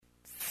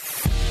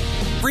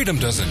Freedom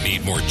doesn't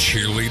need more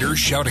cheerleaders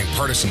shouting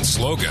partisan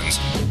slogans.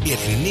 It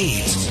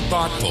needs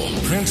thoughtful,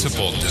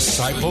 principled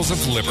disciples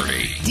of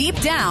liberty. Deep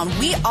down,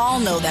 we all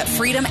know that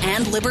freedom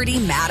and liberty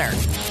matter.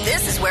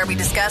 This is where we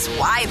discuss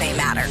why they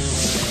matter.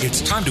 It's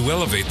time to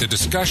elevate the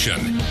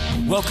discussion.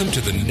 Welcome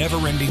to the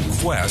never-ending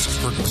quest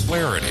for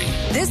clarity.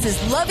 This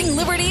is Loving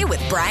Liberty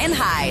with Brian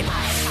Hyde.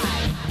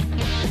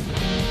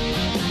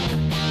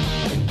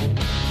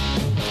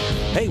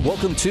 Hey,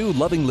 welcome to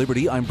Loving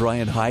Liberty. I'm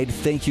Brian Hyde.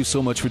 Thank you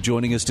so much for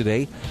joining us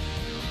today.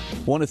 I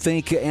want to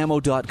thank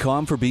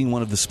Ammo.com for being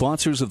one of the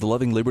sponsors of the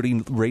Loving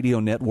Liberty Radio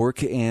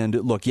Network. And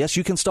look, yes,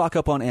 you can stock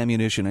up on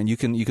ammunition, and you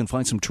can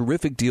find some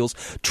terrific deals,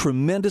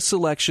 tremendous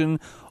selection,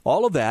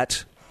 all of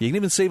that. You can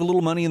even save a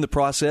little money in the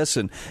process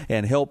and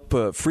help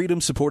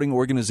freedom-supporting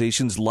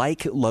organizations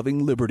like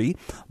Loving Liberty.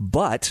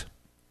 But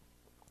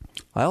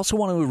I also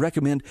want to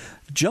recommend,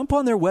 jump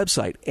on their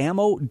website,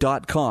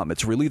 Ammo.com.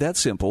 It's really that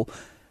simple.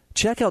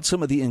 Check out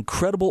some of the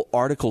incredible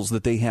articles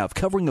that they have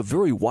covering a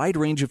very wide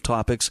range of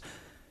topics.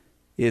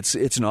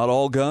 It's not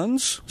all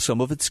guns.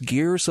 Some of it's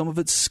gear, some of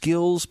it's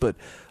skills, but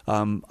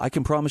I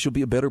can promise you'll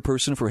be a better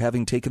person for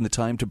having taken the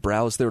time to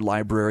browse their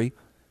library.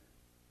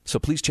 So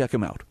please check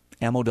them out,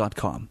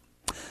 Ammo.com.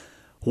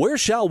 Where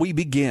shall we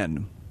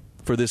begin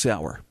for this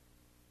hour?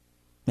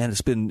 Man,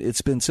 it's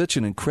been such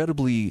an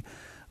incredibly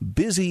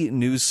busy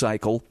news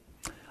cycle.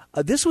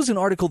 This was an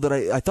article that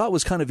I thought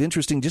was kind of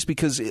interesting just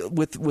because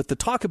with the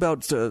talk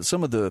about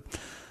some of the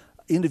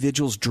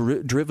individuals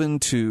driven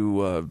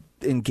to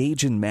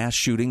engage in mass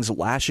shootings,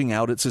 lashing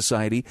out at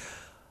society,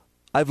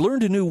 I've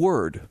learned a new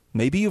word.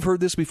 Maybe you've heard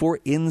this before,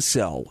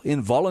 incel,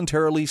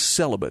 involuntarily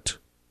celibate.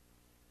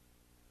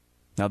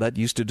 Now, that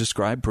used to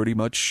describe pretty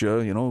much,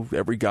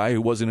 every guy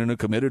who wasn't in a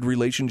committed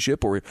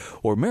relationship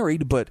or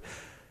married, but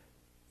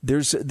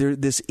this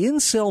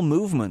incel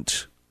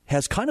movement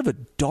has kind of a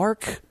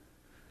dark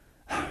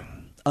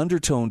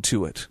undertone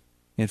to it.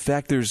 In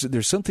fact,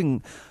 there's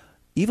something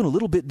even a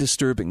little bit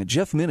disturbing.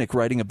 Jeff Minnick,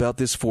 writing about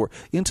this for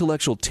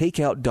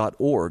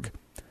intellectualtakeout.org,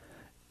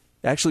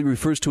 actually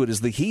refers to it as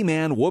the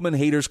He-Man Woman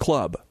Haters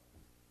Club.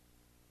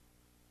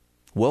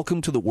 Welcome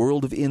to the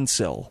world of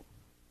incel.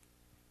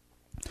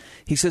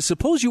 He says,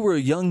 suppose you were a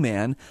young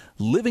man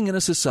living in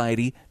a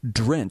society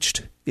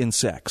drenched in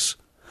sex.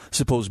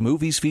 Suppose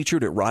movies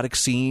featured erotic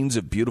scenes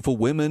of beautiful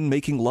women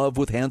making love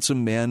with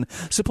handsome men.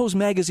 Suppose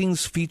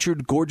magazines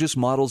featured gorgeous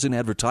models in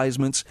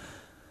advertisements.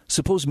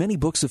 Suppose many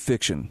books of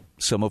fiction,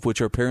 some of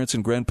which our parents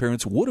and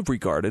grandparents would have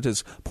regarded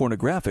as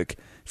pornographic,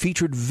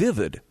 featured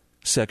vivid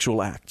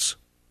sexual acts.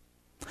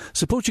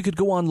 Suppose you could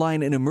go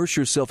online and immerse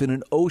yourself in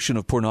an ocean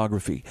of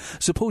pornography.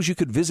 Suppose you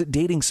could visit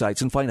dating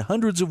sites and find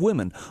hundreds of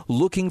women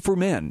looking for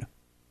men.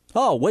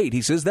 Oh, wait,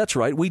 he says, that's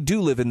right, we do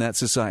live in that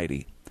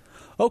society.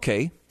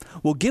 Okay,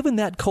 well, given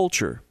that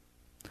culture,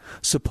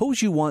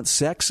 suppose you want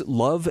sex,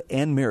 love,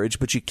 and marriage,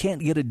 but you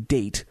can't get a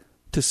date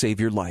to save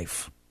your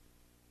life.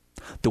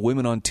 The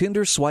women on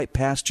Tinder swipe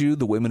past you.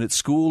 The women at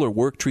school or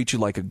work treat you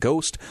like a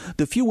ghost.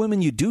 The few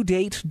women you do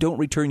date don't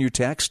return your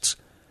texts.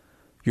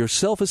 Your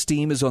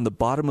self-esteem is on the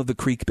bottom of the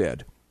creek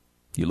bed.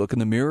 You look in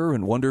the mirror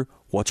and wonder,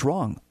 what's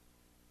wrong?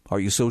 Are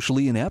you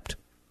socially inept?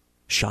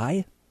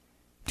 Shy?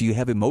 Do you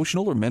have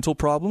emotional or mental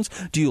problems?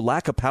 Do you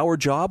lack a power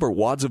job or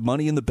wads of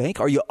money in the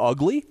bank? Are you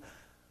ugly?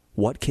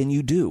 What can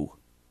you do?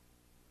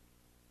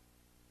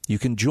 You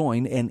can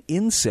join an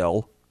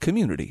incel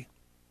community.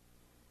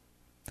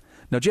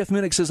 Now, Jeff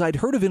Minnick says, I'd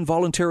heard of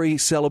involuntary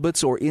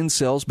celibates or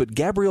incels, but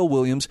Gabrielle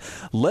Williams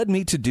led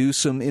me to do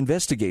some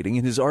investigating.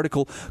 In his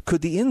article,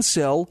 Could the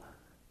Incel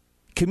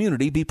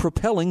Community Be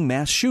Propelling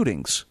Mass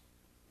Shootings?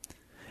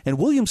 And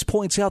Williams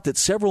points out that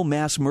several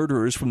mass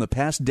murderers from the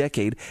past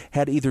decade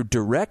had either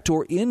direct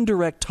or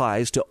indirect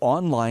ties to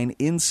online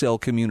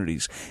incel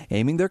communities,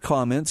 aiming their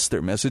comments,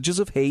 their messages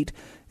of hate,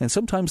 and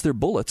sometimes their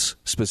bullets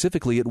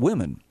specifically at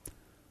women.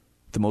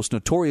 The most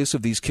notorious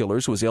of these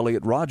killers was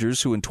Elliot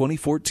Rogers, who in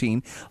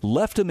 2014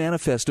 left a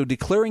manifesto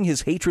declaring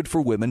his hatred for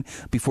women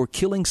before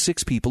killing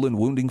 6 people and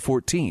wounding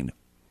 14.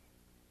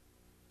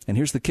 And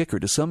here's the kicker.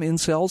 To some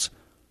incels,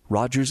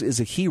 Rogers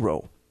is a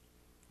hero.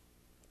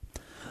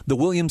 The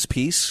Williams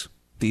piece,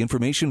 the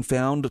information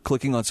found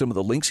clicking on some of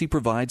the links he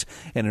provides,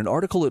 and an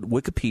article at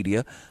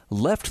Wikipedia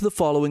left the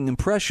following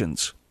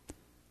impressions.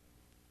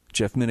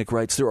 Jeff Minnick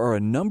writes, there are a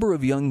number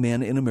of young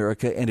men in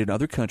America and in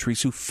other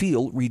countries who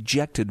feel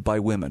rejected by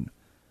women.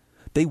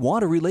 They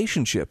want a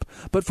relationship,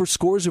 but for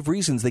scores of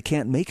reasons they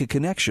can't make a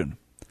connection.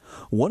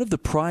 One of the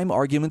prime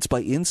arguments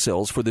by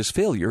incels for this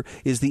failure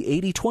is the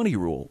 80-20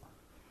 rule,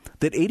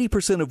 that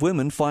 80% of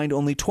women find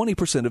only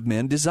 20% of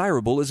men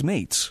desirable as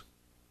mates.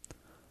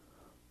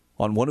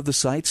 On one of the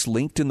sites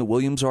linked in the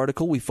Williams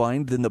article, we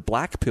find in the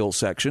black pill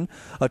section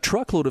a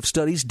truckload of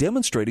studies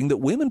demonstrating that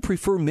women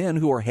prefer men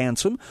who are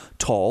handsome,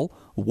 tall,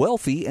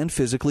 wealthy, and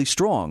physically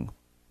strong.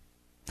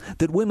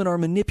 That women are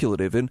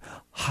manipulative and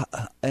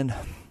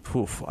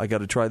I got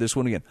to try this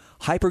one again,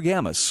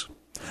 hypergamous.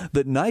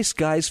 That nice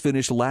guys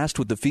finish last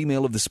with the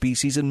female of the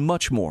species, and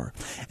much more.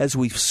 As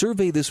we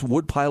survey this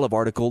woodpile of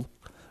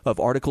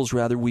articles,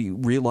 we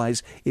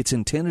realize it's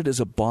intended as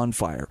a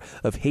bonfire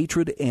of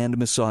hatred and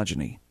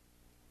misogyny.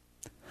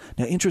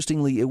 Now,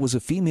 interestingly, it was a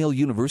female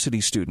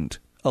university student,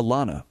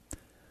 Alana,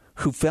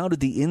 who founded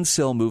the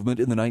incel movement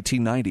in the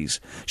 1990s.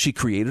 She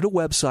created a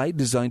website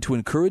designed to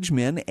encourage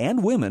men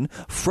and women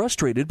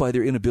frustrated by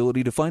their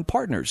inability to find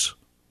partners.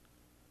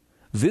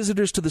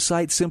 Visitors to the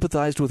site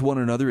sympathized with one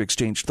another,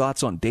 exchanged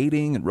thoughts on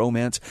dating and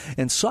romance,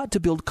 and sought to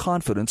build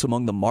confidence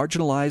among the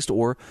marginalized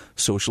or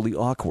socially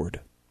awkward.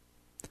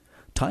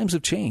 Times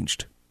have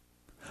changed.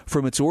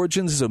 From its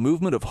origins as a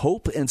movement of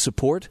hope and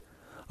support,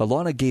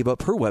 Alana gave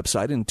up her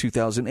website in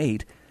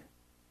 2008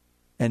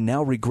 and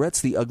now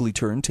regrets the ugly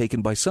turn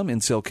taken by some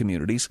incel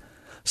communities.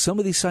 Some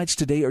of these sites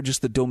today are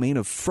just the domain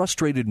of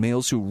frustrated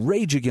males who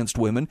rage against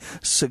women,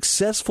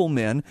 successful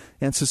men,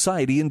 and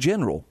society in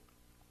general.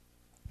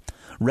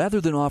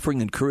 Rather than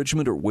offering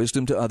encouragement or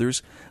wisdom to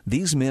others,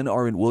 these men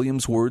are, in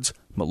Williams' words,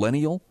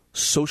 millennial,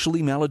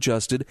 socially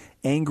maladjusted,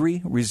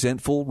 angry,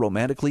 resentful,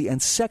 romantically,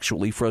 and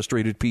sexually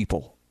frustrated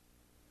people.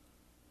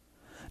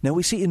 Now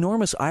we see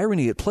enormous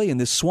irony at play in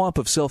this swamp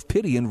of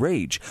self-pity and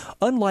rage.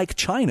 Unlike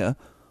China,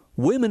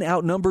 women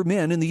outnumber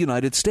men in the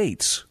United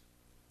States.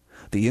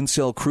 The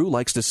incel crew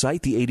likes to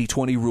cite the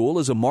 80-20 rule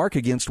as a mark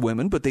against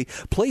women, but they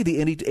play the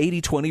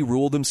 80-20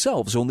 rule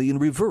themselves, only in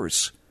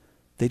reverse.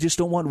 They just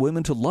don't want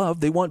women to love.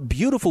 They want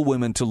beautiful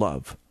women to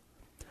love.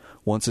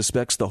 One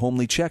suspects the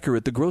homely checker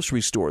at the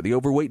grocery store, the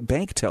overweight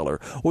bank teller,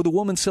 or the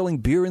woman selling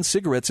beer and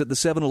cigarettes at the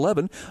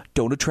 7-Eleven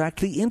don't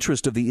attract the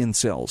interest of the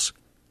incels.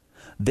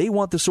 They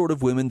want the sort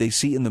of women they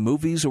see in the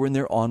movies or in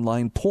their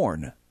online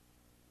porn.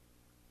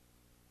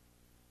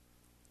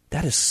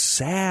 That is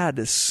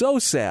sad, so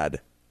sad.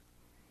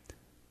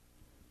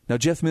 Now,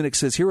 Jeff Minnick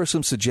says, here are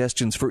some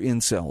suggestions for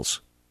incels.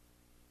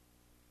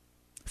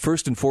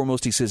 First and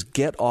foremost, he says,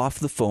 get off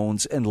the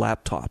phones and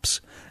laptops.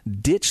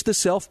 Ditch the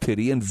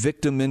self-pity and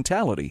victim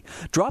mentality.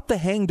 Drop the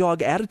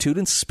hangdog attitude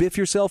and spiff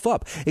yourself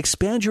up.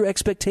 Expand your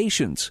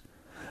expectations.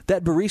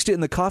 That barista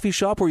in the coffee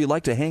shop where you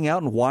like to hang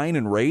out and whine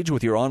and rage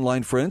with your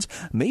online friends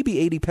may be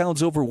 80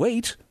 pounds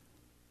overweight.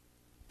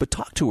 But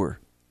talk to her.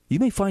 You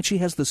may find she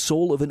has the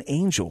soul of an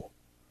angel.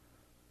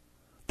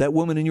 That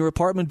woman in your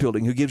apartment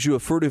building who gives you a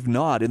furtive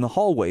nod in the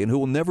hallway and who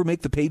will never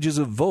make the pages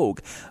of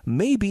Vogue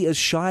may be as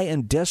shy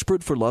and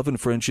desperate for love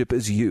and friendship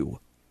as you.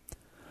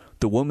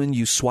 The woman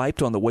you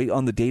swiped on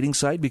the dating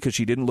site because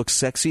she didn't look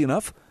sexy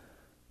enough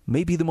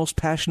may be the most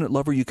passionate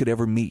lover you could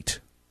ever meet.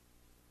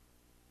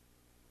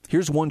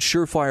 Here's one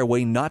surefire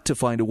way not to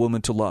find a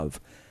woman to love.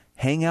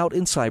 Hang out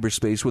in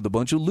cyberspace with a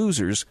bunch of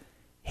losers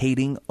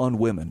hating on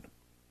women.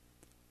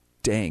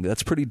 Dang,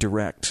 that's pretty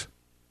direct.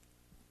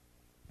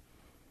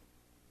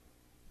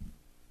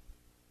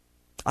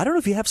 I don't know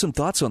if you have some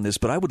thoughts on this,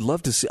 but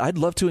I'd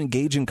love to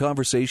engage in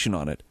conversation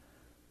on it.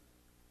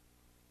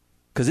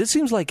 Because it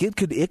seems like it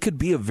could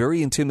be a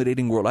very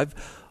intimidating world.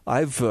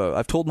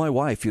 I've told my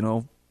wife,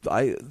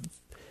 if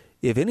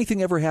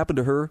anything ever happened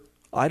to her,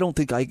 I don't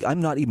think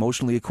I'm not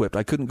emotionally equipped.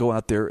 I couldn't go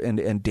out there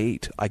and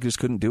date. I just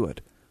couldn't do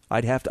it.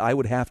 I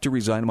would have to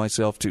resign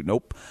myself to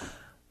nope.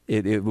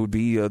 It would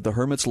be the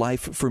hermit's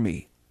life for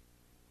me.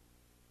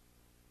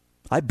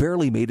 I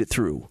barely made it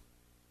through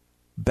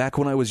back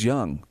when I was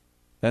young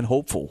and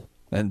hopeful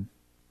and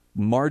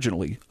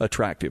marginally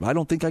attractive. I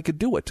don't think I could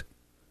do it.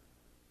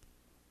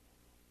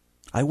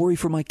 I worry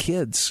for my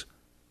kids.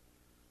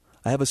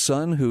 I have a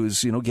son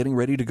who's, getting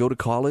ready to go to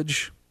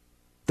college.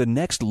 The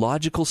next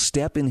logical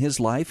step in his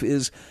life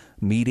is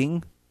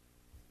meeting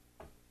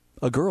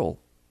a girl,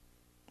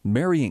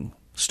 marrying,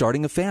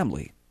 starting a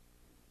family.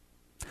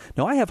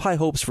 Now, I have high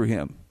hopes for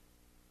him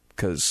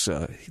because,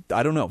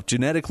 I don't know,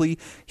 genetically,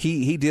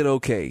 he did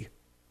okay.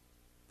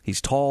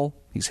 He's tall,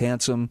 he's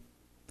handsome,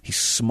 he's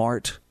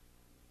smart.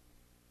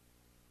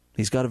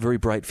 He's got a very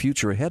bright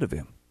future ahead of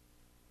him.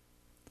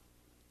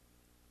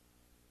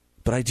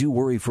 But I do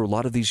worry for a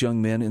lot of these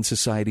young men in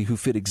society who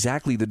fit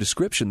exactly the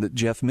description that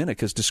Jeff Minnick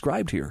has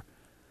described here.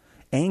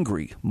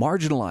 Angry,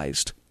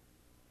 marginalized,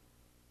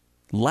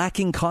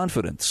 lacking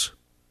confidence.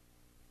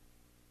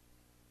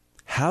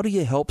 How do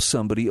you help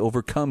somebody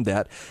overcome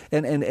that?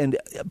 And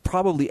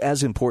probably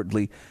as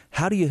importantly,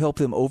 how do you help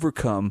them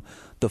overcome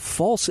the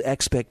false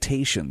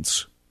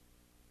expectations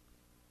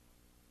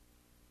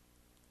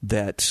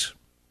that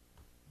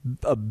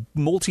a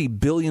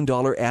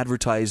multi-billion-dollar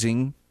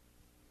advertising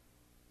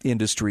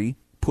industry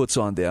puts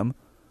on them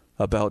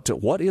about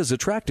what is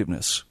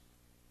attractiveness?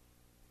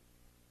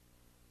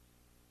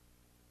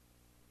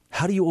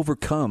 How do you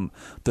overcome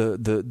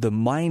the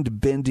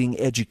mind-bending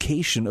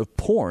education of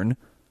porn,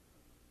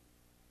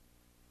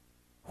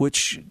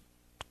 which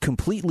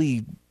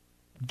completely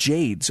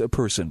jades a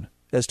person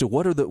as to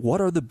what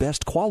are the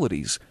best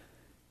qualities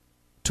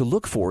to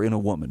look for in a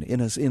woman,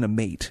 in a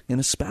mate, in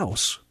a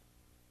spouse?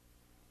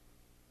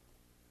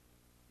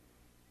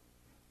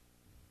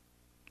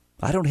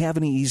 I don't have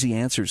any easy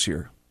answers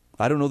here.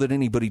 I don't know that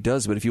anybody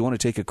does, but if you want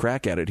to take a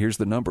crack at it, here's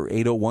the number,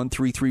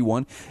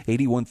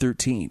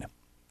 801-331-8113.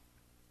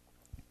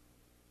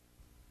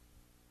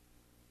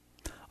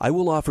 I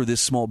will offer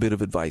this small bit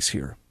of advice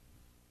here.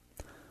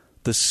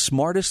 the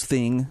smartest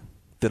thing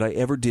that I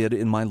ever did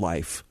in my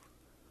life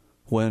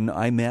when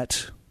I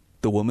met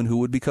the woman who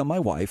would become my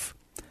wife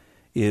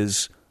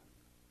is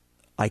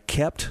I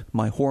kept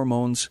my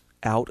hormones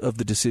out of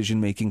the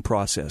decision-making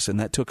process, and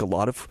that took a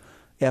lot of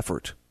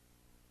effort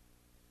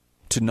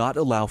to not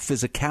allow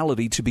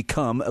physicality to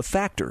become a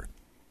factor.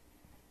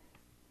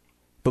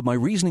 But my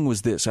reasoning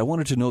was this. I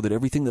wanted to know that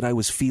everything that I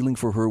was feeling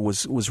for her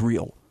was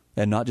real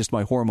and not just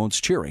my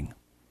hormones cheering.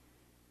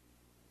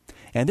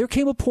 And there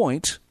came a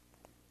point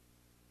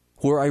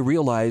where I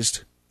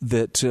realized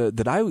that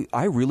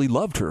I really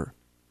loved her,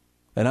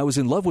 and I was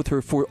in love with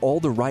her for all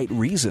the right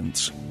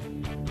reasons.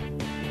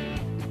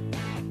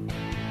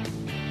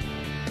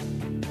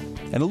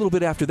 And a little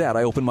bit after that,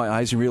 I opened my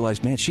eyes and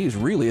realized, man, she is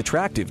really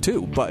attractive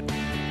too. But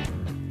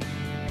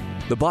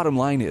the bottom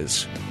line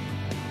is,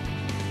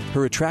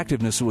 her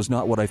attractiveness was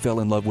not what I fell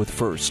in love with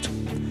first.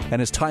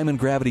 And as time and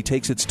gravity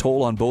takes its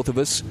toll on both of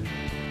us,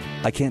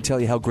 I can't tell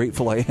you how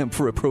grateful I am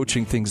for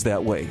approaching things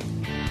that way.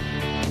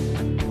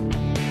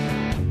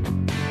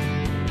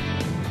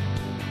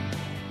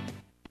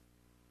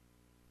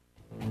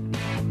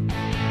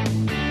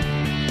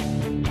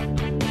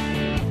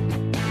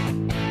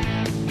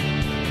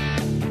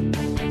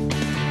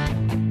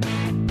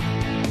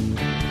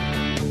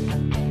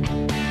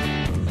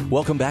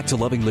 Welcome back to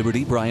Loving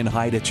Liberty. Brian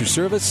Hyde at your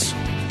service.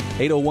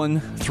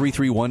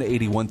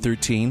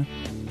 801-331-8113.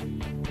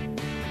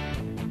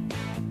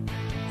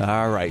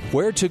 All right,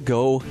 where to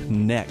go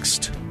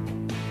next?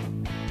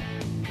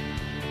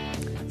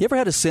 You ever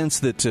had a sense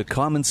that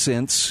common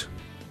sense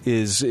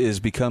is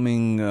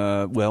becoming,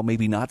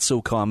 maybe not so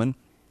common?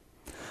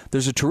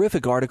 There's a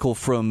terrific article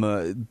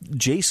from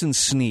Jason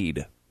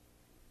Sneed.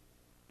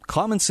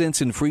 Common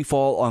Sense in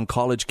Freefall on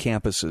College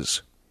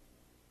Campuses.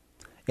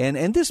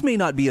 And this may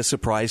not be a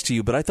surprise to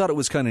you, but I thought it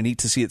was kind of neat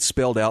to see it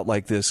spelled out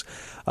like this.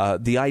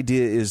 The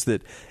idea is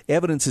that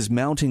evidence is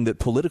mounting that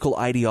political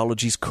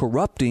ideology is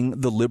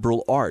corrupting the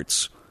liberal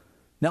arts.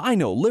 Now, I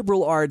know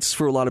liberal arts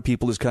for a lot of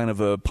people is kind of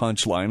a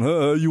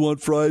punchline. You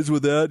want fries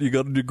with that? You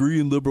got a degree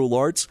in liberal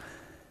arts?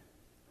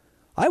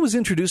 I was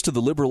introduced to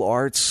the liberal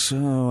arts,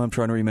 I'm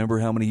trying to remember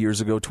how many years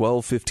ago,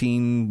 12,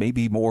 15,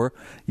 maybe more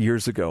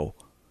years ago.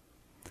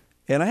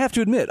 And I have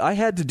to admit, I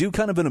had to do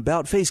kind of an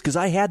about face because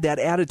I had that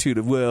attitude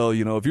of,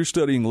 if you're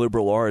studying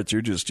liberal arts,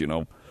 you're just,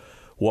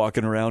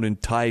 walking around in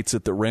tights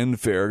at the Ren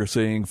Fair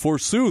saying,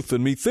 forsooth,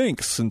 and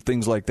methinks, and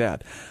things like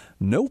that.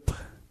 Nope.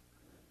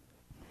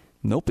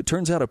 It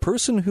turns out a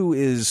person who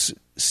is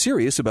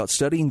serious about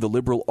studying the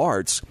liberal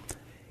arts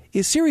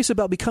is serious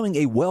about becoming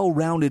a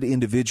well-rounded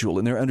individual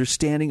in their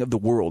understanding of the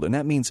world. And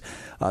that means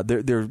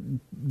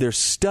they're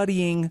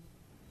studying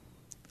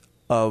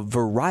a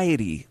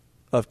variety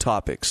of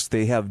topics.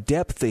 They have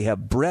depth, they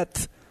have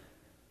breadth.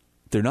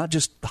 They're not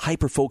just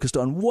hyper-focused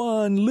on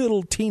one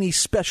little teeny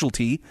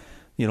specialty,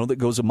 that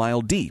goes a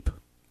mile deep.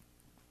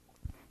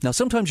 Now,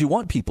 sometimes you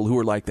want people who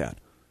are like that.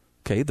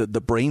 Okay, the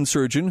brain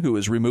surgeon who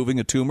is removing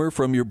a tumor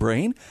from your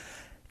brain,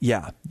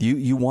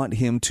 you want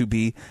him to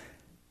be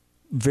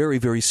very,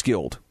 very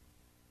skilled.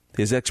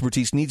 His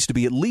expertise needs to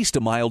be at least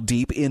a mile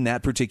deep in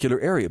that particular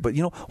area. But,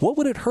 what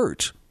would it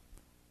hurt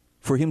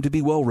for him to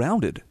be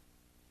well-rounded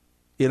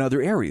in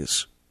other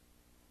areas?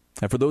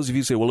 And for those of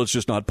you who say, well, it's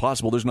just not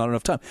possible, there's not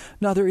enough time.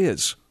 No, there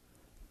is.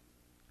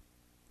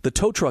 The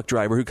tow truck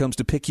driver who comes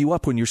to pick you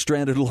up when you're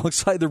stranded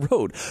alongside the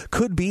road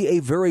could be a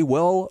very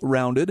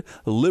well-rounded,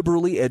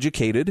 liberally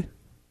educated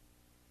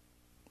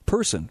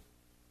person.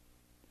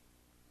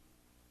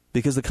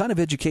 Because the kind of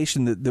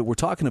education that we're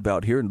talking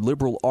about here in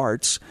liberal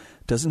arts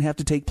doesn't have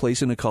to take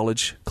place in a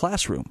college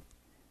classroom.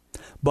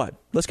 But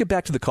let's get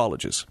back to the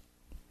colleges.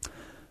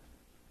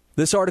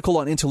 This article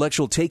on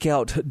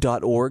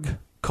intellectualtakeout.org,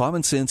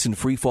 Common Sense in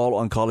Freefall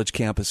on College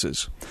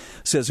Campuses,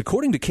 says,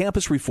 according to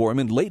campus reform,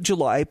 in late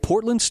July,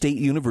 Portland State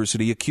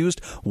University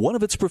accused one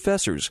of its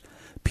professors,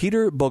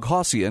 Peter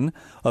Boghossian,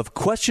 of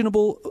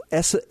questionable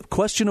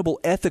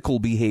ethical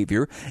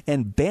behavior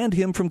and banned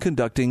him from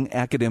conducting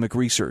academic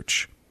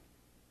research.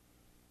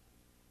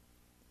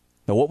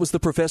 Now, what was the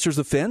professor's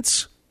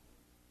offense?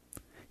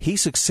 He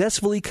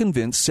successfully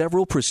convinced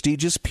several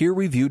prestigious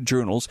peer-reviewed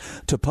journals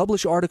to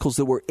publish articles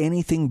that were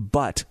anything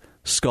but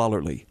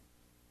scholarly.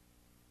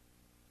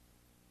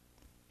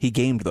 He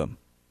gamed them,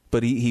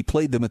 but he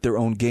played them at their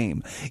own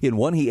game. In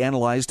one, he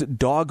analyzed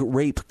dog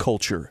rape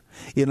culture.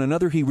 In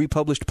another, he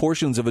republished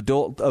portions of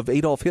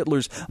Adolf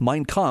Hitler's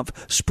Mein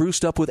Kampf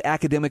spruced up with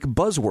academic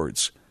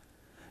buzzwords.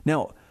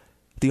 Now,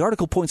 the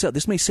article points out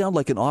this may sound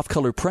like an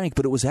off-color prank,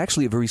 but it was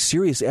actually a very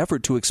serious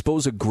effort to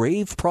expose a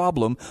grave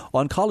problem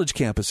on college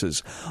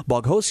campuses.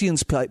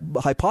 Boghossian's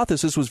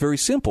hypothesis was very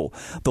simple.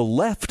 The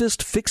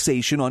leftist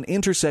fixation on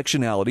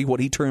intersectionality, what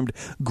he termed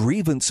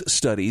grievance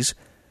studies,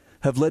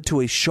 have led to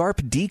a sharp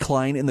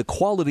decline in the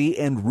quality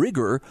and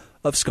rigor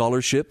of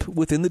scholarship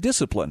within the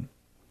discipline.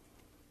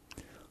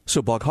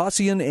 So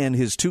Boghossian and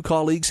his two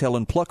colleagues,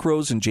 Helen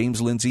Pluckrose and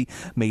James Lindsay,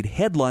 made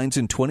headlines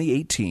in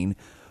 2018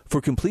 for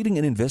completing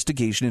an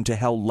investigation into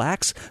how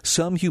lax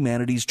some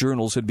humanities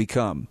journals had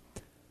become.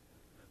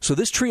 So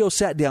this trio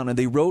sat down and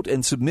they wrote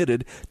and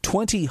submitted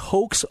 20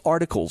 hoax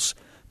articles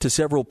to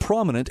several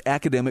prominent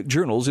academic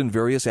journals in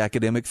various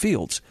academic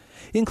fields,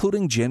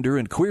 including gender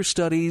and queer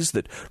studies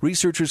that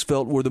researchers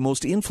felt were the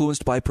most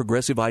influenced by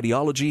progressive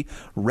ideology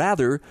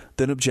rather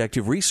than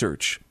objective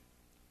research.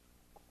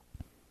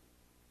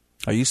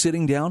 Are you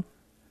sitting down?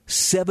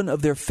 7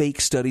 of their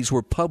fake studies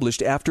were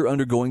published after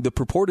undergoing the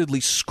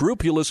purportedly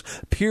scrupulous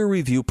peer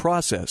review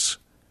process.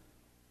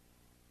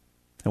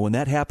 And when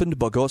that happened,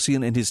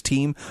 Boghossian and his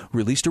team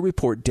released a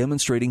report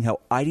demonstrating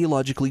how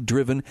ideologically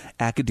driven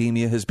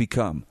academia has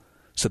become.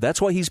 So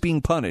that's why he's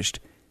being punished.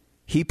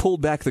 He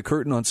pulled back the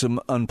curtain on some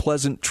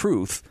unpleasant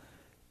truth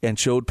and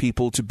showed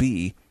people to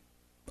be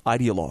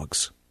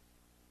ideologues.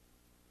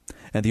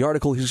 And the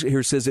article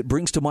here says it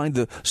brings to mind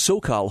the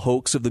Sokal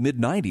hoax of the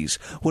mid-90s,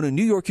 when a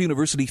New York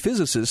University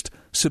physicist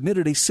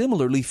submitted a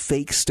similarly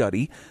fake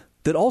study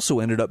that also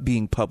ended up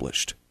being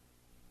published.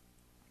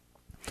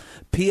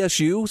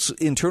 PSU's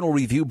internal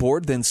review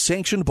board then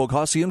sanctioned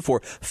Boghossian for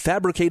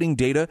fabricating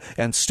data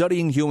and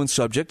studying human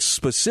subjects,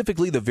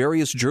 specifically the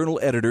various journal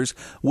editors,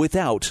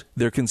 without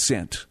their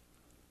consent.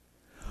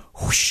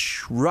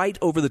 Whoosh, right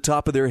over the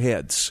top of their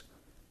heads.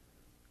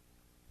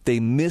 They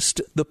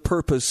missed the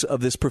purpose of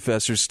this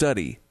professor's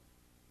study.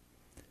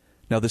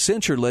 Now, the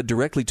censure led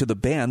directly to the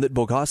ban that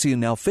Boghossian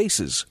now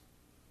faces.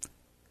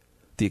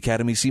 The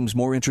Academy seems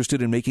more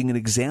interested in making an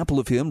example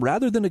of him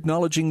rather than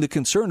acknowledging the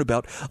concern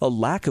about a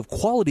lack of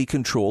quality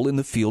control in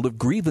the field of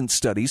grievance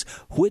studies,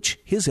 which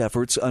his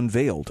efforts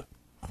unveiled.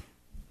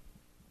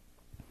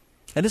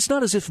 And it's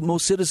not as if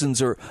most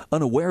citizens are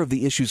unaware of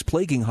the issues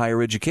plaguing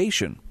higher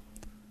education.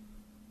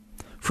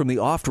 From the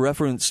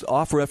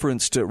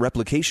oft-referenced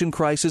replication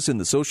crisis in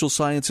the social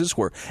sciences,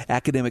 where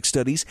academic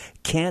studies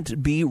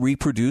can't be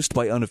reproduced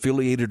by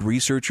unaffiliated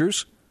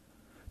researchers,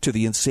 to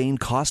the insane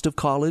cost of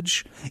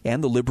college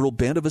and the liberal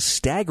bent of a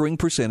staggering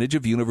percentage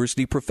of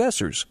university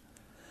professors,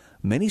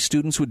 many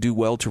students would do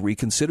well to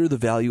reconsider the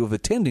value of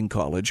attending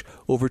college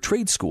over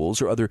trade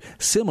schools or other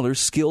similar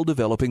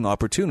skill-developing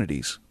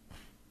opportunities.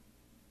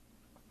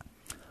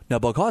 Now,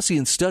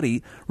 Boghossian's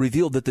study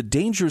revealed that the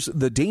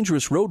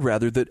dangerous road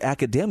that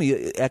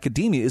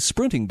academia is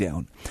sprinting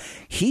down.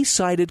 He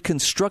cited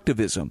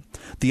constructivism,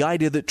 the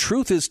idea that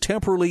truth is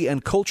temporally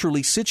and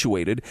culturally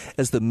situated,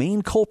 as the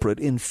main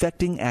culprit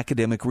infecting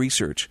academic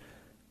research,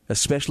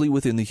 especially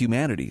within the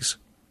humanities.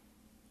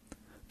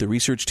 The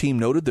research team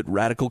noted that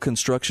radical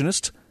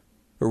constructivists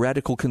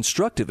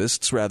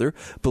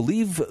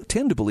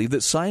tend to believe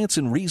that science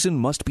and reason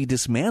must be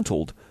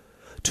dismantled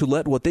to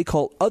let what they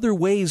call other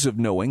ways of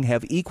knowing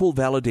have equal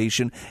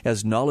validation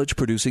as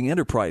knowledge-producing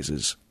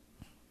enterprises.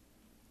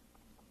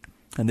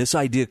 And this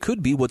idea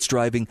could be what's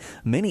driving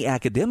many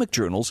academic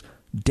journals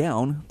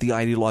down the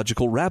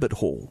ideological rabbit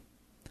hole.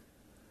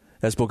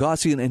 As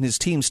Boghossian and his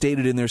team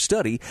stated in their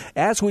study,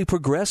 as we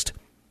progressed,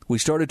 we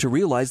started to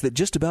realize that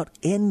just about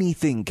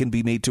anything can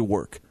be made to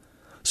work,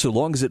 so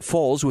long as it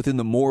falls within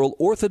the moral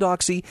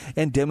orthodoxy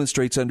and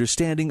demonstrates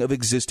understanding of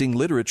existing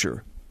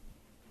literature.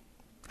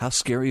 How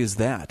scary is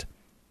that?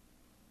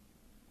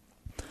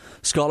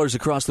 Scholars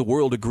across the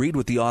world agreed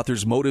with the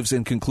author's motives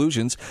and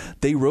conclusions.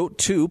 They wrote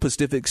to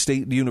Portland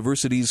State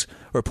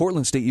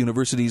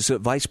University's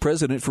vice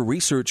president for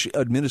research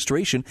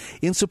administration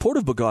in support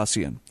of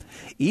Boghossian.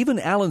 Even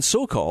Alan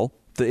Sokal,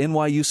 the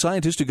NYU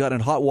scientist who got in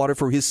hot water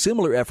for his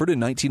similar effort in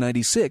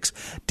 1996,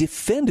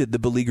 defended the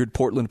beleaguered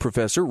Portland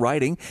professor,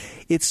 writing,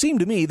 "It seemed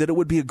to me that it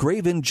would be a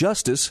grave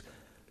injustice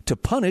to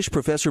punish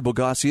Professor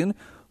Boghossian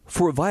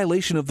for a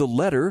violation of the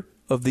letter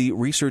of the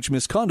research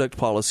misconduct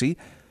policy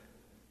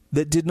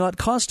that did not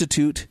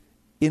constitute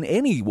in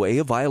any way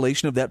a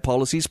violation of that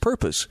policy's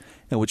purpose,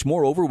 and which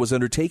moreover was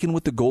undertaken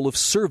with the goal of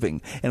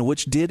serving, and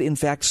which did in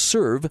fact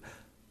serve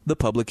the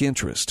public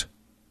interest."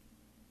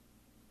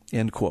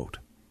 End quote.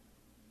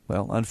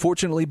 Well,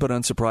 unfortunately but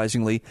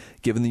unsurprisingly,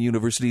 given the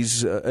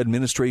university's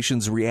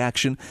administration's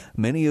reaction,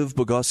 many of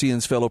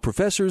Boghossian's fellow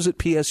professors at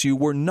PSU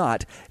were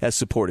not as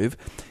supportive.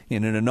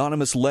 In an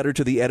anonymous letter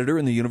to the editor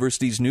in the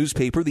university's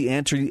newspaper, the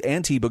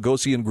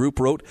anti-Boghossian group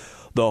wrote,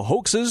 "The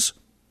hoaxes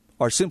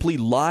are simply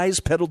lies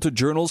peddled to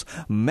journals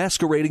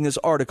masquerading as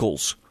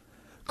articles.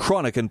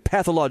 Chronic and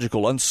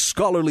pathological,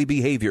 unscholarly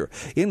behavior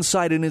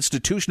inside an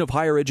institution of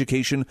higher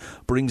education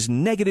brings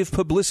negative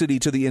publicity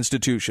to the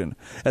institution,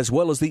 as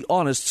well as the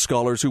honest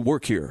scholars who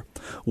work here.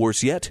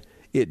 Worse yet,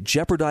 it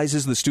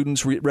jeopardizes the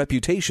students'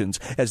 reputations,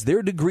 as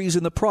their degrees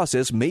in the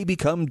process may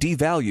become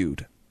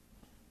devalued."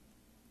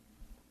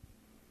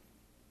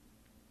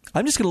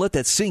 I'm just going to let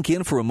that sink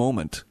in for a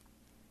moment.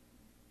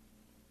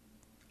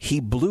 He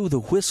blew the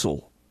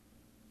whistle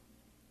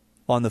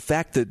on the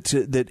fact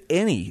that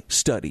any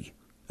study,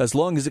 as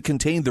long as it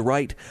contained the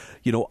right,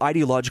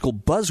 ideological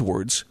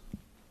buzzwords,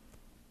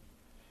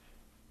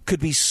 could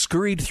be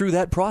scurried through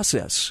that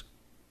process.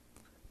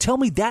 Tell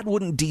me that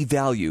wouldn't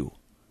devalue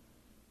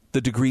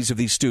the degrees of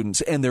these students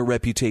and their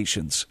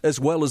reputations, as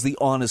well as the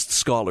honest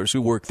scholars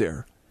who work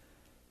there.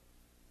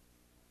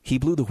 He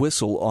blew the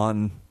whistle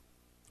on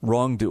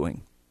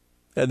wrongdoing,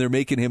 and they're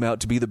making him out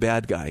to be the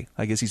bad guy.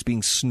 I guess he's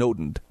being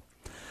Snowdened.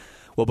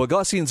 Well,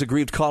 Boghossian's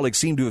aggrieved colleagues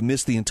seem to have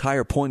missed the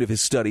entire point of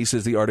his study,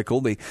 says the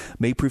article. They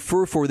may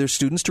prefer for their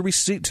students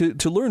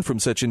to learn from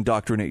such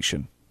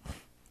indoctrination.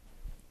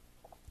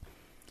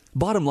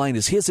 Bottom line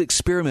is his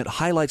experiment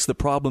highlights the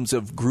problems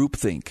of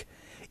groupthink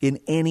in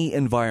any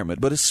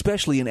environment, but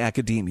especially in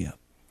academia.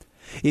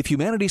 If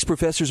humanities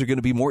professors are going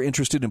to be more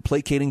interested in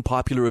placating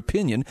popular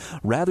opinion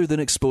rather than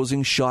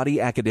exposing shoddy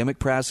academic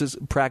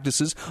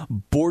practices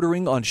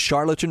bordering on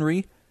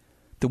charlatanry,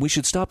 then we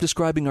should stop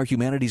describing our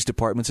humanities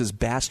departments as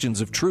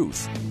bastions of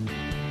truth.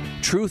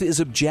 Truth is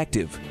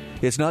objective.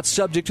 It's not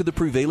subject to the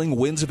prevailing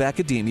winds of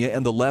academia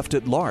and the left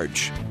at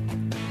large.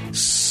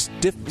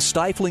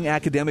 Stifling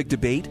academic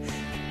debate,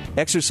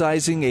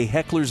 exercising a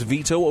heckler's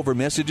veto over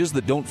messages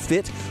that don't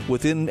fit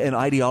within an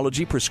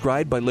ideology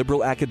prescribed by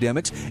liberal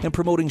academics, and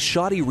promoting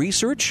shoddy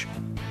research?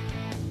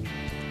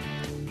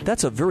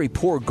 That's a very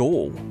poor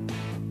goal.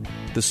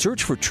 The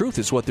search for truth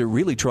is what they're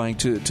really trying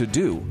to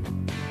do.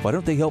 Why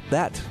don't they help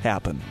that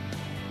happen?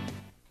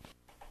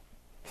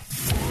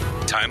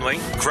 Timely,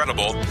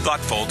 credible,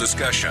 thoughtful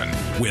discussion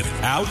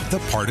without the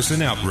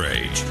partisan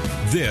outrage.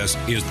 This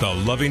is the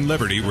Loving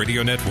Liberty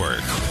Radio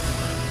Network.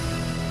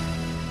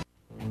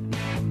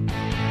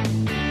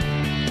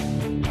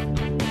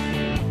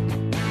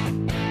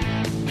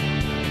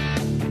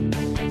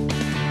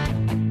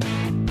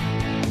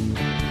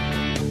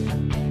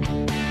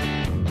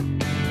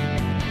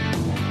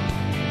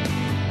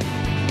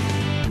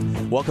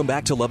 Welcome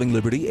back to Loving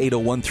Liberty,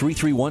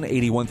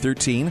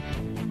 801-331-8113.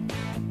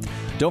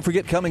 Don't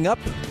forget, coming up,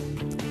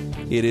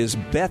 it is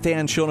Beth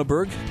Ann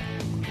Schoenberg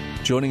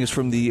joining us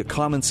from the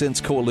Common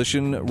Sense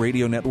Coalition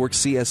Radio Network,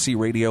 CSC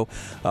Radio.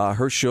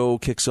 Her show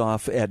kicks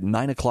off at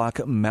 9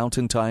 o'clock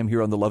Mountain Time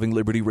here on the Loving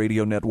Liberty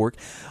Radio Network.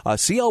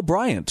 C.L.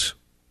 Bryant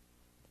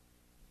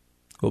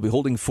will be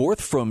holding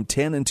forth from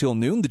 10 until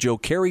noon. The Joe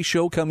Carey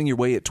Show coming your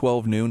way at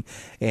 12 noon.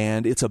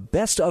 And it's a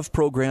best-of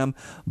program,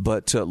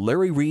 but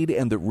Larry Reed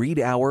and the Reed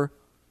Hour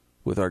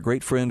with our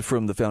great friend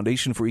from the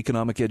Foundation for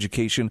Economic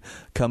Education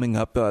coming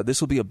up.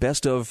 This will be a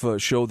best-of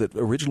show that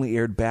originally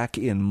aired back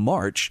in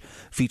March,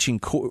 featuring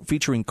Corey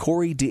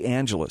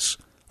DeAngelis.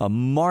 A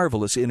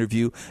marvelous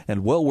interview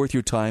and well worth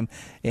your time.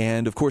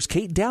 And, of course,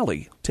 Kate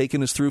Daly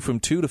taking us through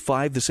from 2 to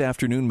 5 this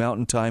afternoon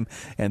Mountain Time.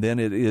 And then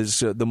it is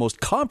the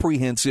most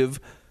comprehensive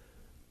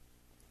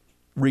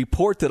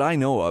report that I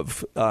know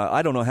of.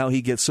 I don't know how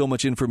he gets so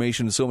much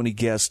information and so many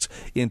guests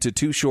into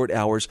 2 short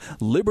hours.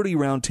 Liberty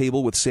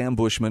Roundtable with Sam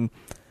Bushman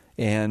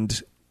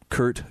and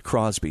Kurt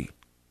Crosby.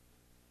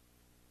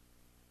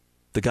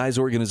 The guy's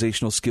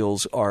organizational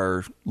skills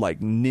are like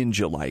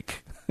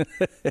ninja-like.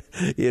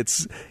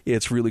 It's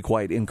really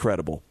quite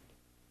incredible.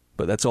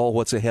 But that's all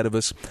what's ahead of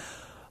us.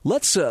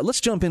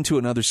 Let's jump into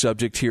another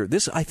subject here.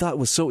 This I thought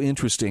was so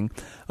interesting.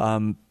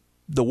 The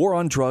war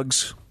on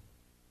drugs.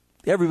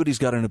 Everybody's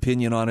got an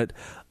opinion on it.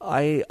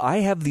 I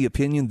have the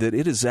opinion that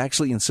it is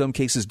actually in some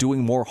cases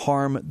doing more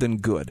harm than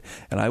good.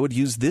 And I would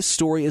use this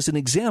story as an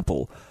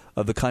example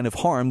of the kind of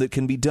harm that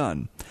can be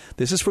done.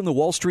 This is from the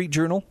Wall Street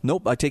Journal.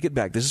 Nope, I take it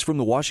back. This is from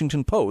the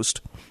Washington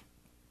Post.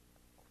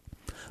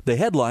 The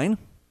headline,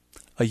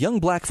 a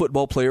young black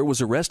football player was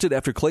arrested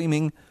after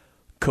claiming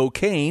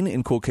cocaine,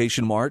 in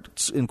quotation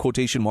marks,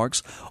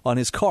 on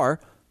his car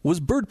was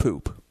bird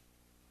poop.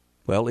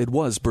 Well, it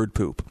was bird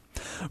poop.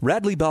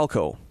 Radley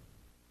Balco,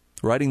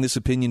 writing this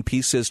opinion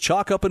piece, says,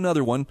 chalk up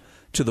another one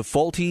to the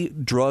faulty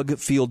drug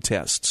field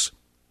tests.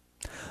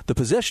 The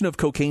possession of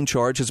cocaine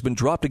charge has been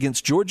dropped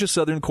against Georgia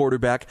Southern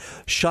quarterback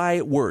Shai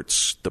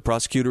Werts. The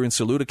prosecutor in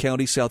Saluda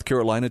County, South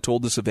Carolina,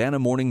 told the Savannah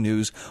Morning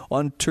News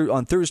on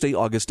Thursday,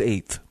 August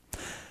 8th.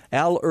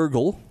 Al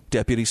Ergel,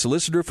 deputy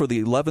solicitor for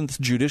the 11th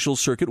Judicial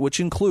Circuit, which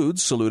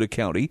includes Saluda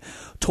County,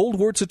 told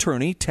Werts'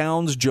 attorney,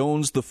 Towns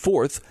Jones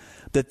IV,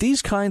 that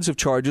these kinds of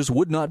charges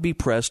would not be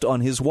pressed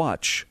on his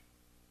watch,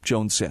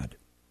 Jones said.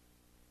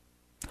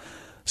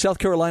 South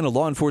Carolina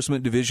Law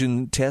Enforcement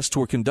Division tests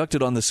were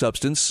conducted on the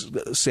substance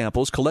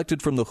samples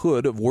collected from the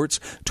hood of Werts'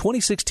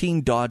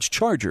 2016 Dodge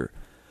Charger.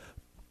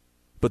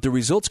 But the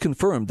results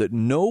confirmed that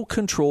no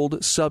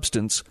controlled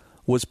substance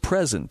was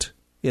present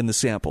in the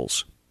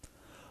samples.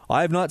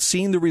 I have not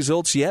seen the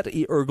results yet,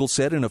 Ergel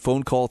said in a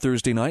phone call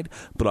Thursday night,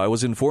 but I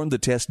was informed the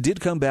test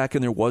did come back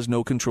and there was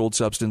no controlled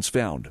substance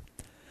found.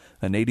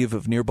 A native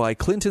of nearby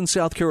Clinton,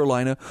 South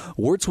Carolina,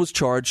 Werts was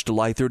charged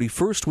July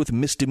 31st with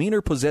misdemeanor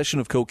possession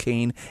of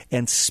cocaine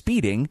and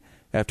speeding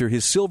after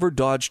his silver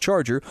Dodge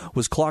Charger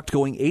was clocked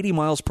going 80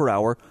 miles per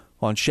hour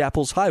on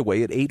Shapples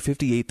Highway at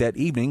 8:58 that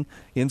evening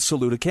in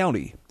Saluda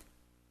County.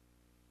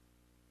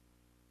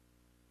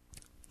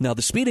 Now,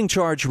 the speeding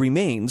charge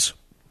remains,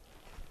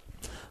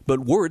 but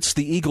Werts,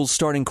 the Eagles'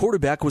 starting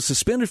quarterback, was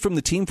suspended from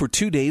the team for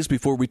 2 days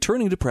before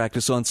returning to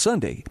practice on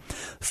Sunday.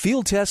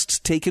 Field tests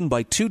taken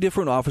by 2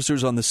 different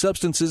officers on the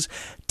substances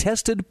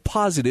tested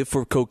positive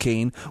for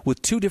cocaine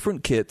with 2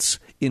 different kits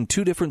in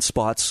 2 different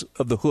spots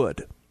of the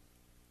hood.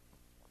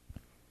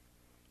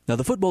 Now,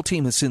 the football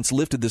team has since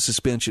lifted the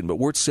suspension, but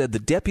Werts said the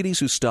deputies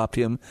who stopped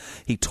him,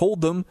 he told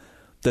them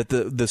that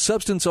the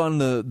substance on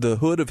the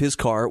hood of his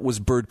car was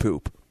bird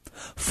poop.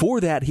 For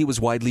that, he was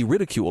widely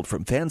ridiculed,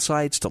 from fan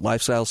sites to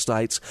lifestyle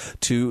sites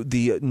to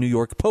the New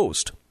York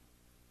Post.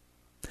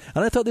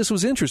 And I thought this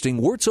was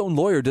interesting. Wirt's own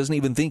lawyer doesn't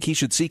even think he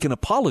should seek an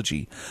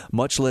apology,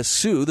 much less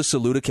sue the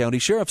Saluda County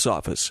Sheriff's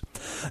Office.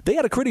 They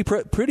had a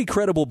pretty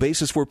credible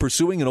basis for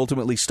pursuing and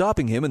ultimately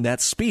stopping him, and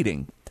that's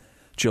speeding,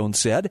 Jones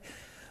said.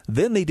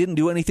 Then they didn't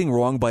do anything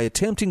wrong by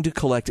attempting to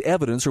collect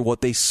evidence or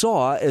what they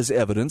saw as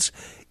evidence,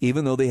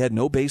 even though they had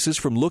no basis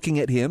from looking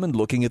at him and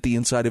looking at the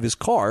inside of his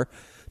car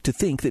to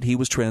think that he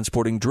was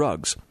transporting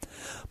drugs.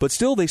 But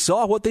still, they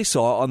saw what they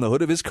saw on the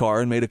hood of his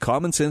car and made a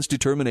common-sense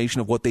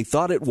determination of what they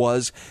thought it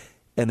was,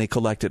 and they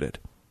collected it.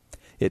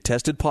 It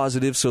tested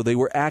positive, so they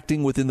were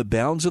acting within the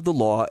bounds of the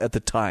law at the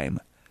time.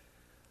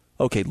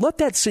 Okay, let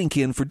that sink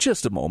in for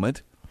just a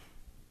moment.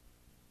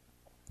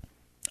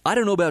 I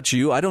don't know about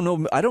you. I don't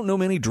know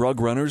many drug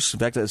runners. In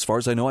fact, as far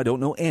as I know, I don't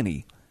know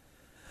any.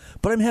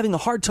 But I'm having a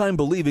hard time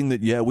believing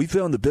that, we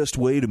found the best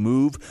way to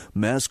move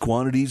mass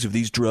quantities of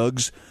these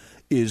drugs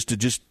is to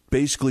just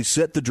basically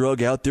set the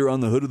drug out there on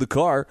the hood of the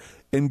car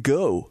and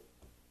go.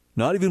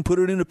 Not even put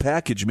it in a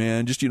package,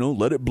 man. Just,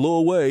 let it blow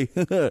away.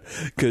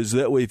 Because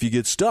that way, if you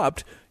get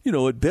stopped,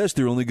 at best,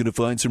 they're only going to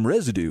find some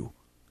residue.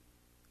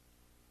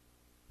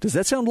 Does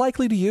that sound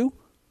likely to you?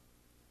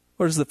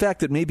 Or is the fact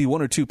that maybe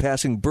one or two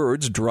passing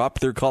birds dropped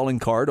their calling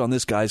card on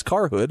this guy's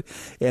car hood,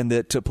 and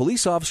that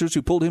police officers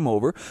who pulled him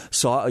over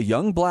saw a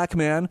young black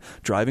man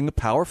driving a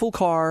powerful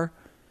car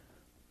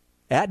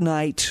at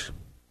night,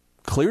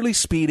 clearly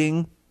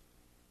speeding?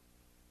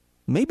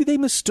 Maybe they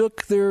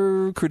mistook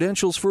their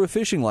credentials for a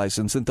fishing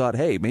license and thought,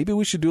 hey, maybe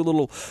we should do a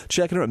little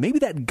checking around. Maybe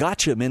that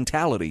gotcha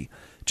mentality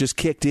just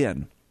kicked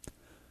in.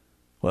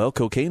 Well,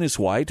 cocaine is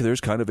white.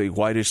 There's kind of a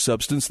whitish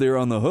substance there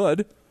on the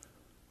hood.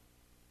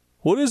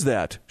 What is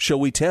that? Shall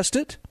we test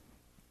it?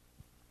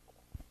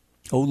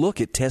 Oh,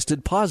 look, it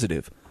tested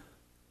positive.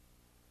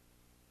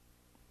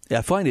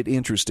 I find it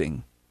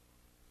interesting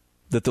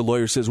that the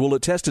lawyer says, well,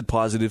 it tested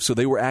positive, so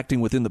they were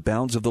acting within the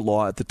bounds of the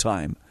law at the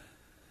time.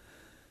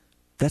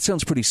 That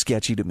sounds pretty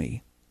sketchy to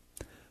me.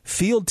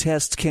 Field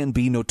tests can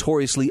be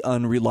notoriously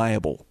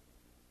unreliable.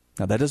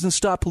 Now, that doesn't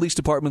stop police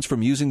departments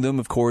from using them,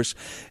 of course,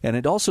 and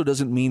it also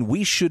doesn't mean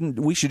we should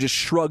just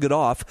shrug it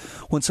off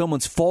when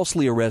someone's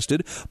falsely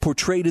arrested,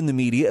 portrayed in the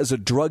media as a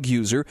drug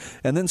user,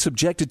 and then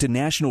subjected to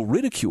national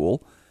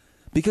ridicule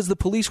because the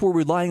police were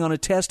relying on a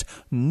test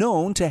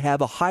known to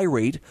have a high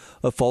rate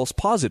of false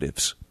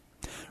positives.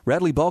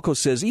 Radley Balco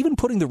says, even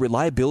putting the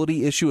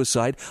reliability issue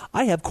aside,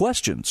 I have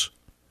questions.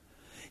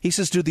 He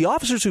says, do the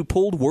officers who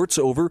pulled Wirtz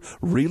over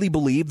really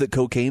believe that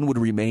cocaine would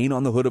remain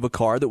on the hood of a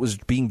car that was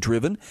being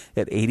driven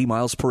at 80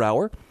 miles per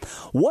hour?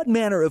 What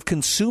manner of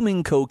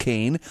consuming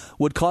cocaine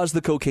would cause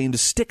the cocaine to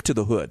stick to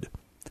the hood?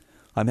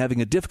 I'm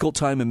having a difficult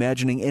time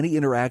imagining any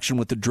interaction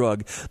with the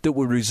drug that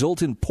would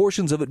result in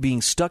portions of it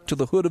being stuck to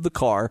the hood of the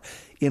car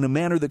in a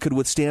manner that could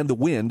withstand the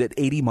wind at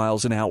 80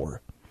 miles an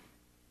hour.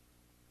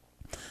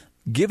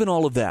 Given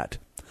all of that,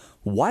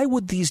 why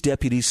would these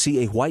deputies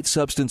see a white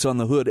substance on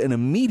the hood and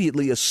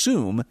immediately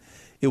assume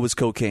it was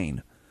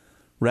cocaine,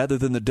 rather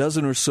than the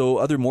dozen or so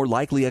other more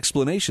likely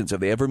explanations? Have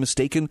they ever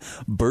mistaken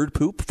bird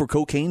poop for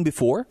cocaine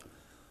before?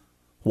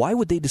 Why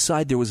would they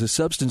decide there was a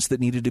substance that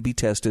needed to be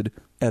tested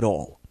at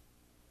all?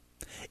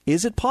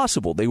 Is it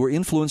possible they were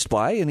influenced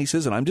by, and he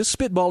says, and I'm just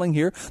spitballing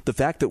here, the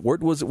fact that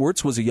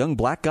Wirtz was a young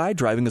black guy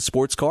driving a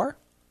sports car?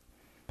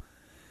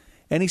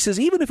 And he says,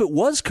 even if it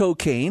was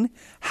cocaine,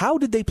 how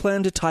did they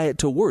plan to tie it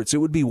to Wirtz? It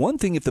would be one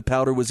thing if the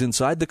powder was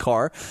inside the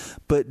car,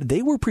 but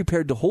they were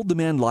prepared to hold the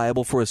man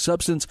liable for a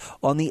substance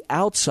on the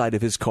outside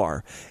of his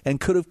car and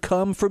could have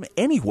come from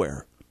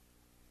anywhere.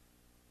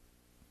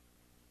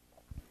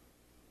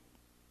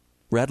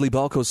 Radley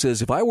Balco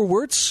says, if I were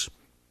Wirtz,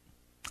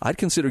 I'd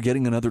consider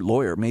getting another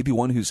lawyer, maybe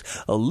one who's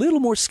a little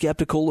more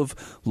skeptical of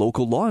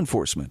local law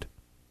enforcement.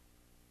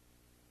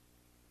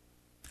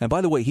 And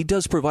by the way, he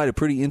does provide a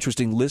pretty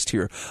interesting list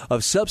here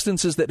of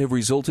substances that have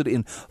resulted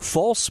in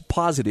false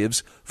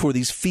positives for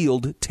these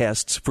field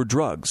tests for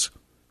drugs.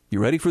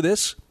 You ready for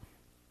this?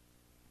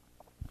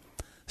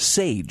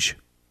 Sage,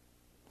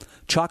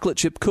 chocolate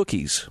chip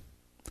cookies,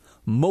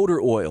 motor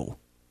oil,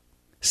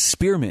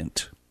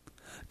 spearmint,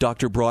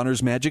 Dr.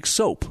 Bronner's magic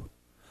soap,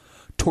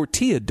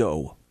 tortilla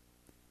dough,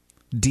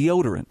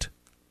 deodorant,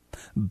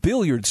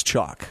 billiards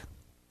chalk,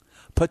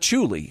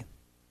 patchouli.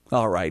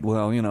 All right,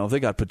 well, if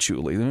they got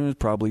patchouli, there's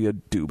probably a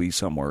doobie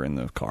somewhere in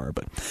the car.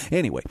 But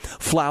anyway,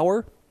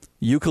 flour,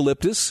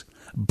 eucalyptus,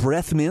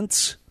 breath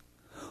mints,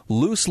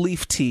 loose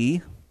leaf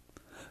tea,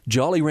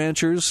 Jolly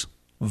Ranchers,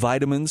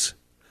 vitamins,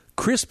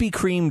 Krispy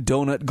Kreme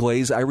donut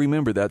glaze. I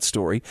remember that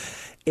story.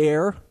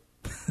 Air,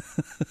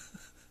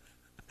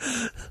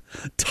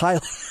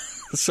 Tylenol,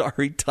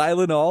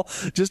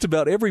 just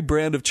about every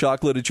brand of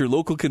chocolate at your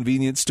local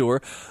convenience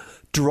store,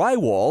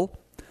 drywall,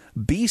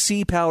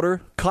 BC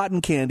powder,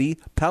 cotton candy,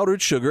 powdered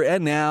sugar,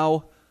 and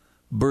now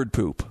bird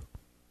poop.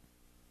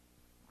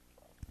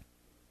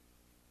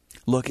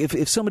 Look,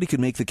 if somebody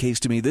could make the case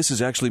to me, this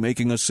is actually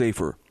making us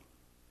safer.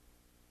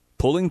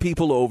 Pulling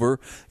people over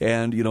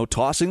and,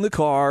 tossing the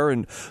car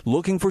and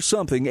looking for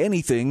something,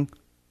 anything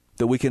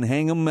that we can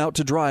hang them out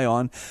to dry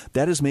on,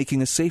 that is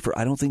making us safer.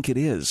 I don't think it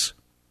is.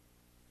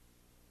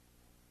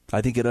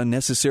 I think it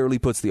unnecessarily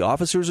puts the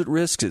officers at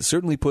risk. It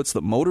certainly puts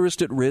the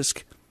motorist at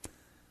risk.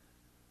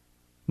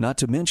 Not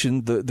to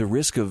mention the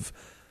risk of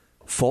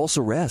false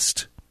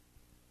arrest.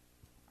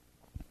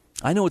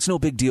 I know it's no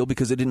big deal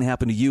because it didn't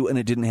happen to you and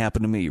it didn't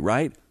happen to me,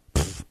 right?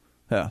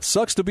 Yeah,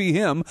 sucks to be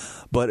him,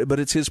 but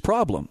it's his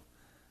problem.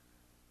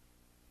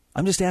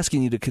 I'm just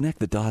asking you to connect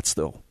the dots,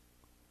 though.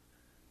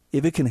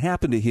 If it can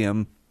happen to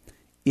him,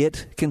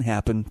 it can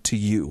happen to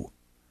you.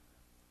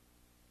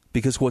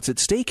 Because what's at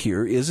stake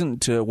here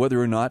isn't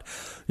whether or not,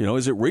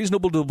 is it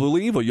reasonable to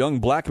believe a young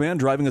black man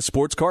driving a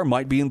sports car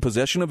might be in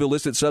possession of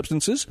illicit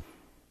substances?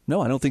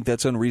 No, I don't think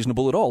that's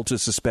unreasonable at all to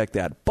suspect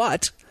that.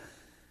 But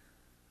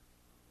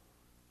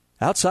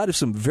outside of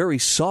some very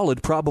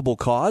solid probable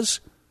cause,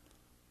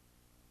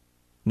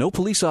 no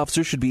police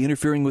officer should be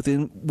interfering with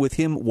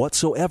him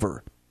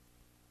whatsoever.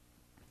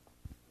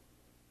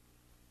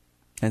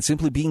 And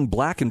simply being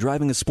black and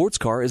driving a sports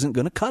car isn't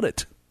going to cut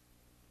it.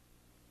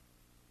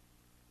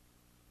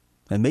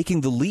 And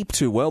making the leap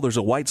to, well, there's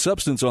a white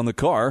substance on the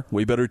car,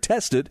 we better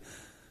test it,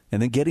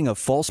 and then getting a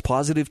false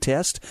positive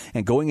test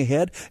and going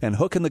ahead and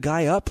hooking the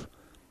guy up.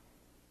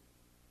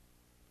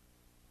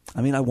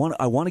 I mean, I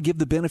want to give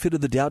the benefit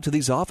of the doubt to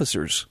these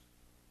officers.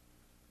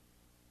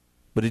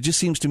 But it just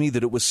seems to me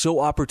that it was so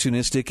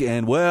opportunistic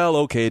and, well,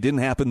 okay, it didn't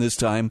happen this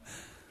time.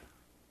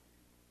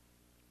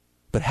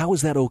 But how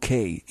is that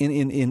okay?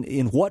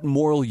 In what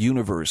moral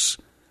universe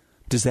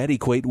does that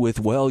equate with,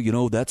 well,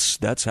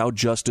 that's how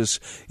justice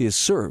is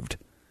served?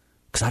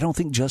 Because I don't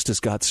think justice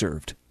got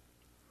served.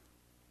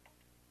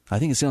 I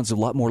think it sounds a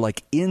lot more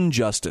like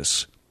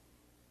injustice.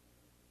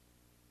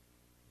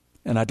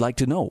 And I'd like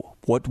to know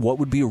what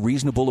would be a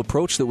reasonable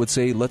approach that would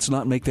say, let's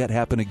not make that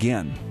happen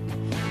again.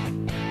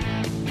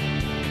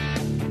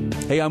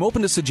 Hey, I'm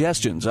open to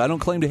suggestions. I don't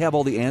claim to have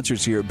all the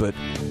answers here, but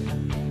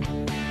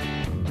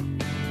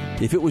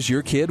if it was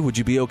your kid, would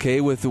you be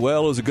okay with,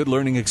 well, it was a good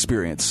learning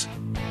experience?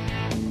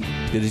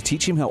 Did it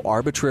teach him how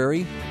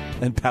arbitrary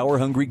and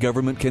power-hungry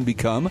government can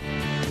become?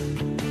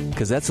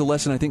 Because that's a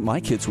lesson I think my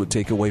kids would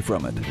take away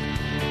from it.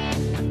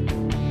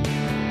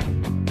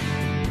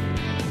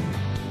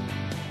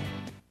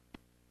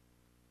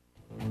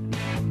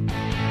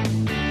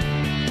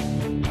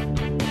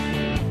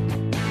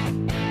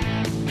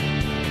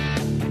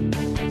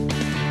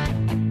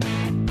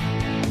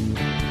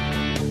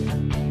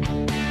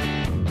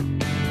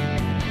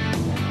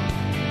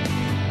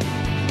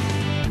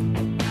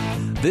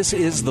 This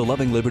is the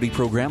Loving Liberty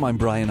program. I'm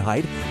Brian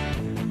Hyde.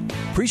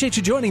 Appreciate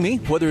you joining me,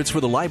 whether it's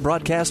for the live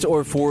broadcast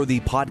or for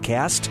the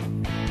podcast.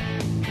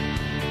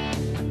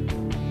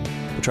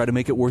 We'll try to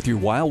make it worth your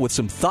while with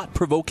some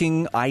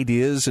thought-provoking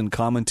ideas and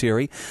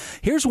commentary.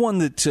 Here's one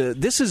that,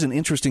 this is an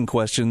interesting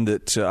question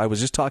that I was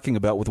just talking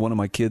about with one of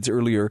my kids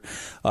earlier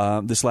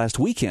this last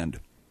weekend.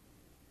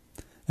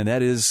 And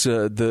that is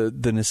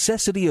the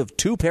necessity of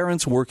two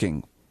parents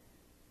working.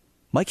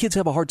 My kids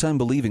have a hard time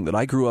believing that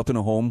I grew up in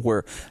a home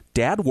where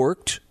Dad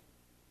worked,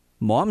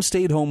 Mom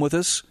stayed home with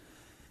us,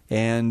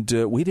 and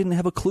we didn't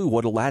have a clue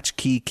what a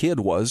latchkey kid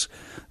was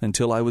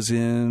until I was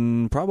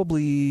in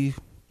probably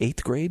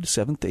 8th grade,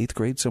 7th, 8th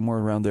grade, somewhere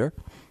around there.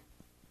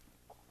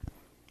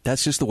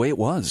 That's just the way it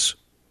was.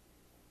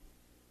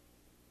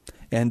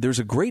 And there's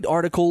a great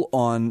article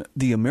on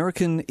the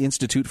American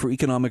Institute for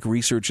Economic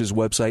Research's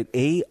website,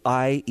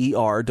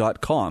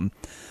 AIER.com,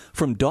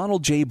 from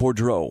Donald J.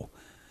 Boudreau.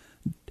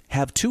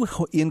 Have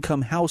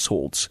two-income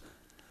households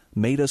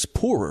made us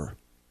poorer?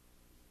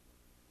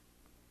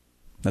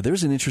 Now,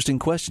 there's an interesting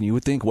question. You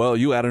would think, well,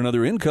 you add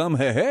another income,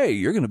 hey,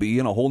 you're going to be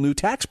in a whole new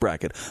tax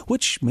bracket,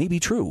 which may be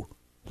true.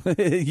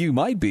 You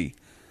might be.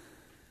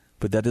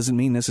 But that doesn't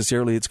mean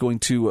necessarily it's going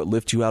to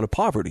lift you out of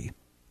poverty.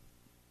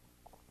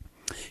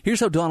 Here's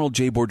how Donald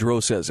J.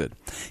 Boudreau says it.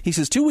 He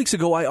says, 2 weeks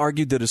ago, I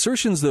argued that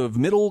assertions of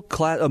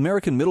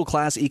American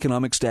middle-class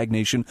economic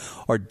stagnation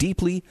are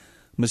deeply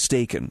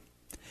mistaken.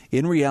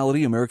 In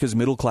reality, America's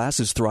middle class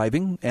is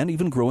thriving and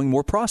even growing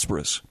more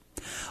prosperous.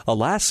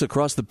 Alas,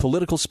 across the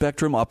political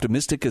spectrum,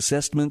 optimistic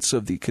assessments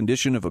of the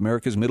condition of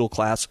America's middle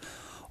class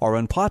are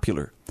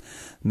unpopular.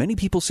 Many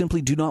people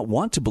simply do not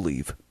want to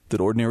believe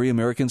that ordinary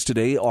Americans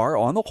today are,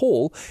 on the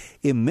whole,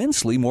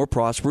 immensely more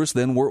prosperous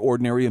than were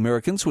ordinary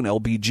Americans when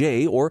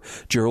LBJ or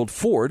Gerald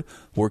Ford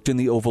worked in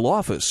the Oval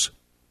Office.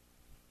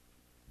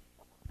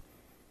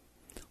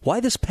 Why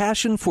this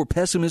passion for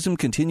pessimism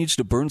continues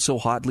to burn so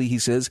hotly, he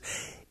says,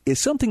 is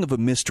something of a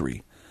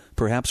mystery,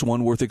 perhaps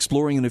one worth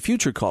exploring in a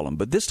future column.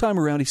 But this time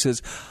around, he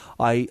says,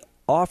 I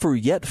offer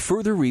yet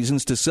further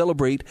reasons to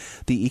celebrate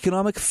the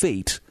economic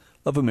fate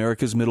of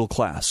America's middle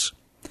class.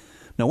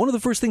 Now, one of the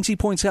first things he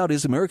points out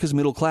is America's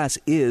middle class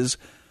is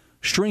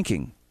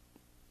shrinking.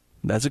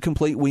 That's a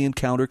complaint we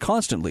encounter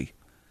constantly.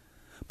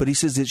 But he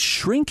says it's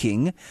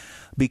shrinking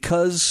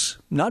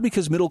not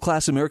because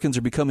middle-class Americans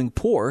are becoming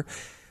poor,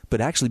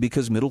 but actually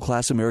because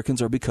middle-class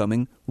Americans are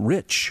becoming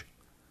rich.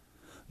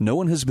 No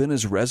one has been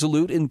as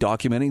resolute in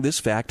documenting this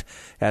fact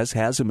as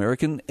has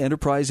American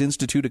Enterprise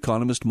Institute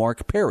economist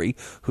Mark Perry,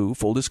 who,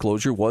 full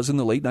disclosure, was in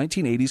the late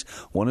 1980s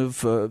one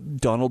of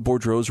Donald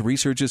Boudreau's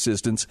research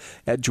assistants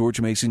at George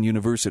Mason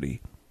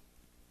University.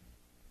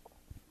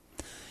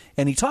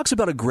 And he talks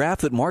about a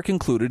graph that Mark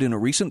included in a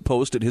recent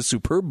post at his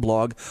superb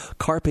blog,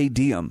 Carpe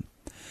Diem.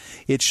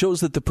 It shows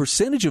that the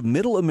percentage of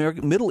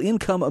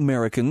middle-income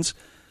Americans,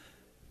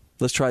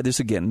 let's try this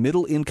again,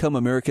 middle-income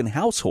American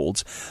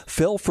households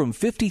fell from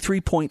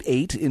 53.8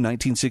 in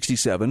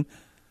 1967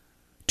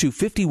 to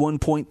 51.2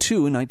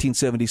 in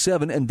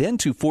 1977 and then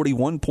to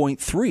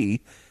 41.3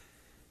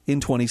 in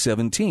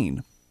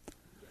 2017.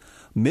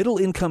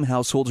 Middle-income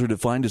households are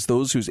defined as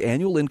those whose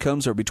annual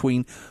incomes are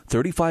between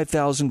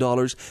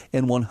 $35,000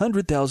 and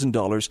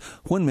 $100,000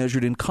 when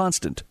measured in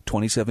constant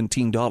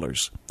 2017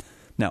 dollars.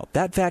 Now,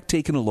 that fact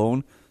taken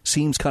alone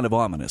seems kind of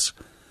ominous,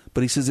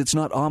 but he says it's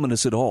not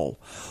ominous at all.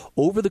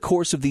 Over the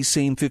course of these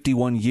same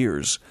 51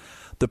 years,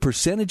 the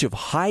percentage of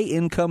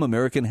high-income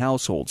American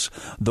households,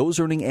 those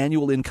earning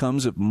annual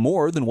incomes of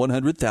more than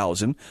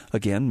 $100,000,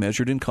 again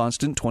measured in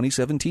constant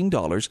 2017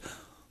 dollars,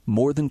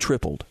 more than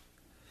tripled.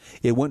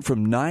 It went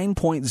from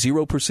 9.0%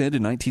 in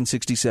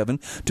 1967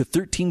 to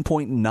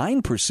 13.9%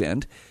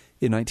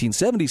 in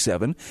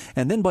 1977,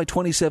 and then by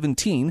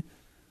 2017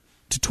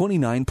 to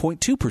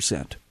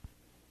 29.2%.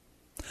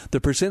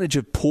 The percentage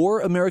of poor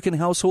American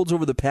households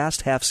over the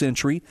past half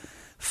century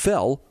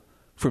fell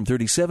from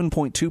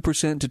 37.2% to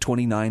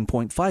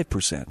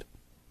 29.5%.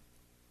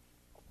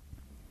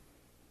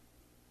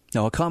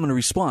 Now, a common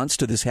response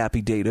to this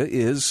happy data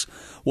is,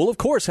 well, of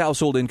course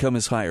household income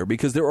is higher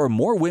because there are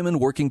more women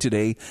working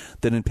today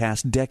than in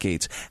past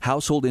decades.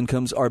 Household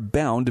incomes are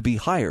bound to be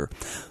higher.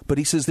 But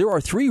he says there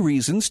are three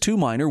reasons, two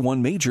minor,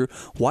 one major,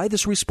 why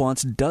this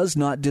response does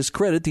not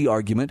discredit the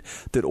argument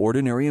that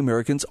ordinary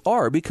Americans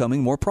are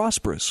becoming more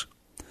prosperous.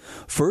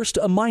 First,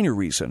 a minor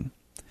reason.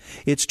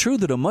 It's true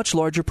that a much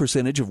larger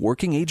percentage of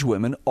working-age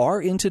women are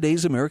in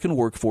today's American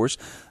workforce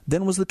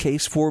than was the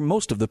case for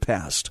most of the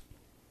past.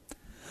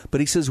 But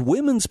he says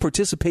women's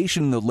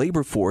participation in the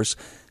labor force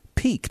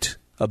peaked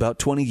about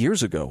 20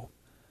 years ago.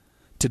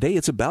 Today,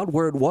 it's about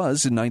where it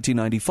was in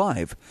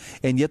 1995,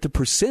 and yet the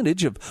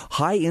percentage of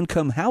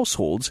high-income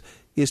households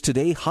is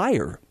today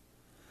higher,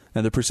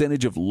 and the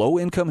percentage of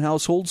low-income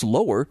households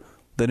lower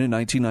than in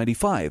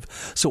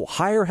 1995. So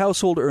higher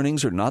household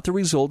earnings are not the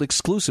result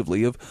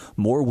exclusively of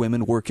more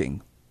women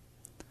working.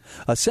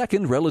 A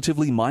second,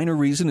 relatively minor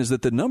reason is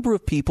that the number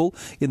of people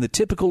in the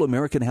typical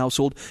American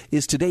household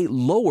is today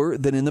lower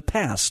than in the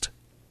past.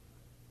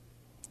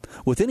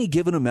 With any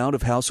given amount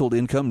of household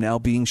income now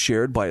being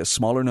shared by a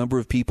smaller number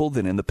of people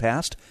than in the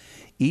past,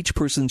 each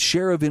person's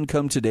share of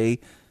income today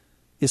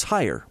is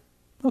higher.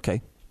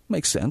 Okay,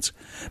 makes sense.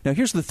 Now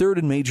here's the third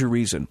and major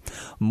reason.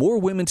 More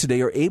women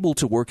today are able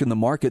to work in the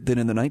market than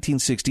in the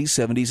 1960s,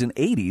 70s, and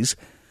 80s,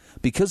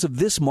 because of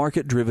this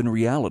market-driven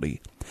reality.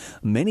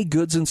 Many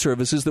goods and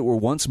services that were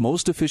once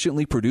most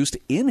efficiently produced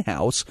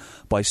in-house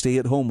by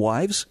stay-at-home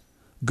wives,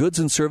 goods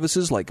and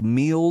services like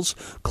meals,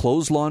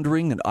 clothes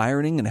laundering, and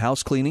ironing and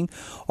house cleaning,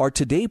 are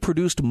today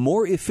produced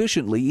more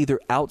efficiently either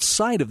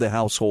outside of the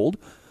household,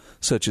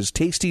 such as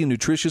tasty and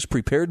nutritious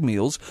prepared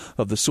meals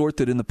of the sort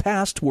that in the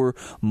past were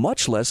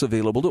much less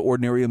available to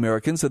ordinary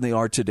Americans than they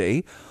are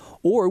today,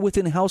 or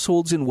within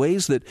households in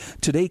ways that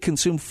today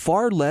consume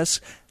far less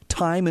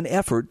time and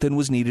effort than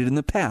was needed in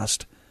the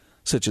past,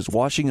 such as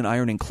washing and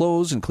ironing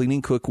clothes and cleaning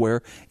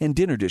cookware and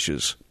dinner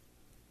dishes.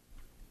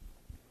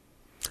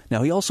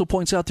 Now, he also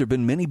points out there have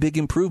been many big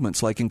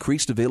improvements like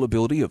increased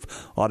availability of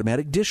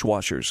automatic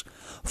dishwashers,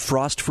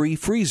 frost-free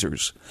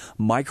freezers,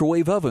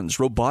 microwave ovens,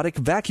 robotic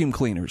vacuum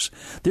cleaners.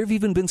 There have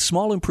even been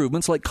small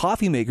improvements like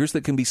coffee makers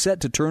that can be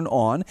set to turn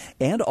on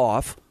and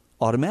off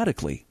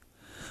automatically.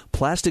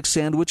 Plastic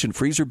sandwich and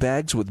freezer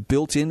bags with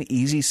built-in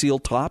easy seal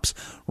tops,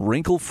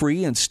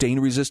 wrinkle-free and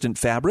stain-resistant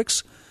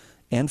fabrics,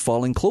 and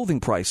falling clothing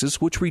prices,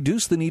 which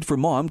reduce the need for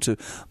mom to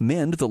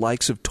mend the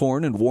likes of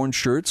torn and worn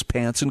shirts,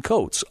 pants, and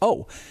coats.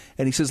 Oh,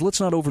 and he says, let's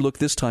not overlook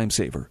this time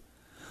saver.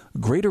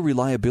 Greater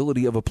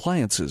reliability of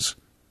appliances,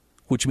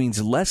 which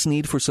means less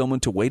need for someone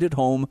to wait at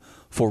home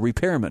for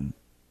repairmen.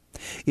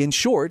 In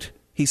short,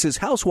 he says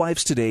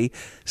housewives today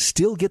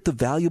still get the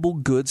valuable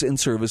goods and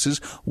services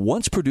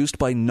once produced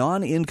by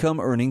non-income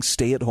earning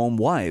stay-at-home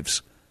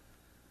wives.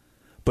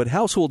 But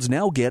households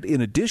now get, in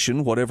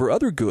addition, whatever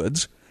other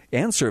goods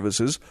and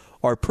services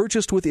are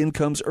purchased with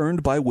incomes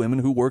earned by women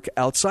who work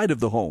outside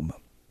of the home.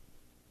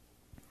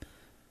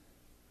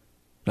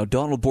 Now,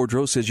 Donald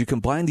Boudreau says you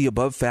combine the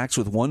above facts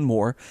with one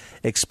more.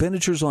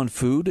 Expenditures on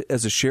food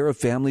as a share of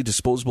family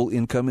disposable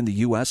income in the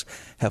U.S.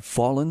 have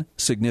fallen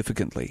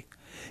significantly.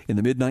 In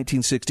the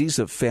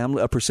mid-1960s,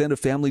 a percent of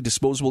family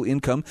disposable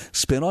income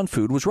spent on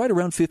food was right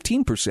around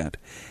 15%.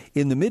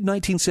 In the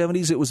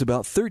mid-1970s, it was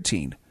about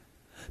 13%.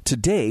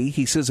 Today,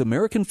 he says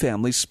American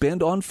families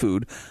spend on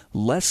food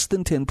less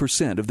than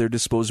 10% of their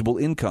disposable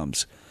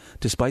incomes,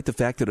 despite the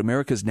fact that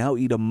Americans now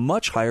eat a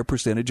much higher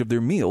percentage of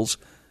their meals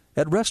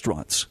at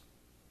restaurants.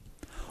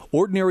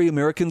 Ordinary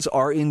Americans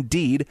are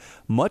indeed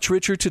much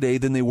richer today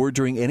than they were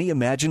during any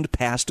imagined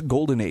past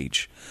golden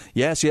age.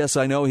 Yes,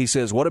 I know, he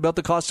says. What about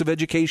the cost of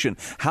education,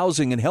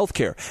 housing, and health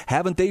care?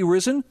 Haven't they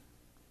risen?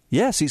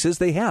 Yes, he says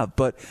they have,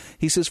 but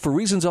he says for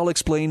reasons I'll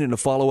explain in a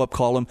follow-up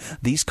column,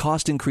 these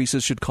cost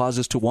increases should cause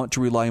us to want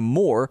to rely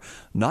more,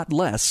 not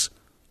less,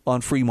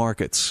 on free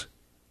markets.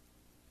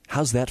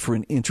 How's that for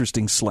an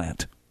interesting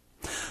slant?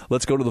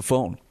 Let's go to the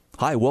phone.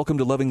 Hi, welcome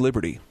to Loving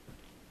Liberty.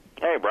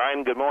 Hey,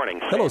 Brian, good morning.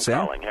 Hello,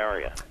 Sam. Calling. How are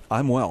you?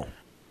 I'm well.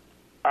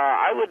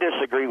 I would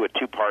disagree with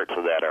two parts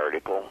of that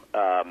article.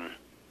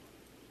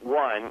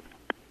 One,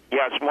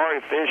 yeah, it's more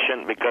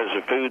efficient because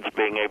the food's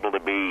being able to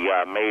be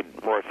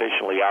made more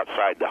efficiently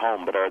outside the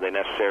home, but are they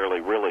necessarily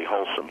really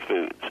wholesome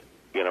foods?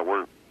 You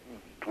know,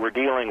 we're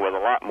dealing with a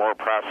lot more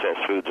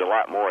processed foods, a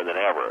lot more than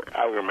ever.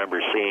 I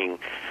remember seeing,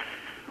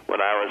 when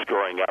I was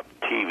growing up,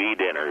 TV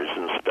dinners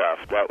and stuff.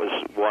 That was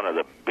one of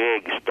the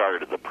big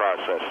start of the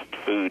processed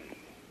food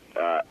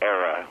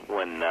era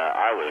when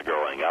I was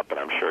growing up, and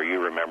I'm sure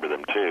you remember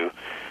them too.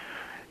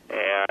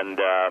 And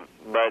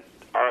but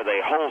are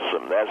they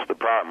wholesome? That's the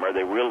problem. Are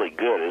they really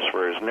good as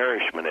far as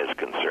nourishment is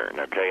concerned?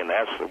 Okay, and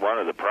that's one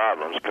of the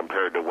problems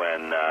compared to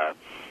when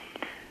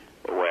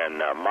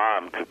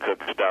Mom could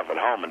cook stuff at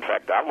home. In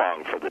fact, I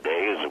long for the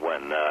days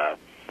when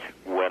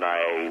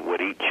I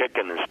would eat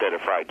chicken instead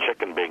of fried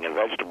chicken being in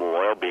vegetable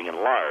oil, being in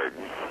lard,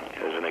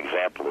 as an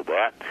example of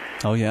that.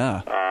 Oh,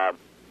 yeah.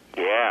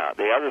 Yeah.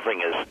 The other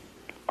thing is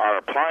our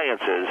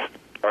appliances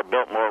are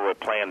built more with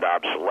planned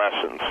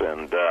obsolescence,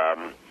 and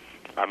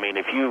I mean,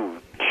 if you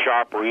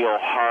shop real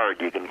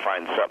hard, you can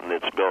find something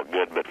that's built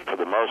good, but for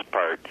the most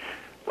part,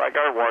 like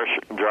our washer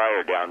and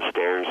dryer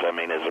downstairs, I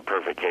mean, is a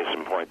perfect case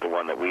in point, the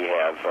one that we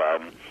have.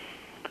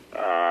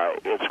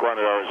 It's one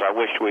of those I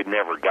wish we'd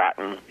never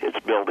gotten. It's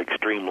built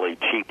extremely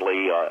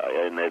cheaply,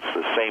 and it's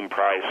the same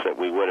price that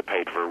we would have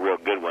paid for a real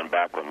good one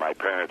back when my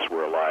parents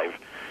were alive.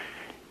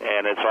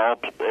 And it's all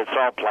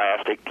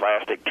plastic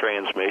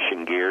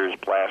transmission gears,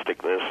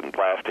 plastic this and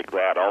plastic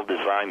that, all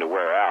designed to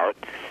wear out.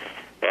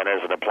 And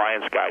as an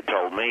appliance guy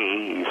told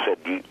me, he said,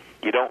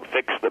 you don't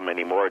fix them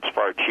anymore. It's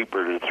far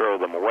cheaper to throw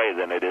them away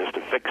than it is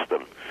to fix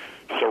them.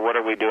 So what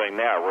are we doing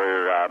now?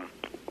 We're,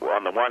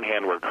 on the one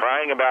hand, we're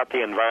crying about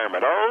the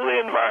environment. Oh, the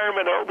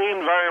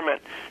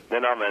environment.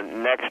 Then on the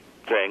next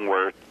thing,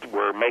 we're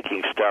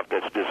making stuff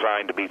that's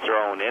designed to be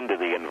thrown into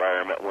the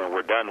environment when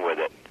we're done with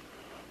it.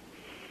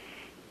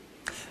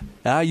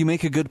 You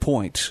make a good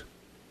point.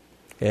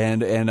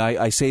 And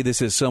I say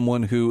this as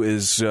someone who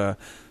is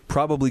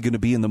probably going to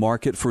be in the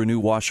market for a new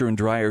washer and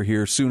dryer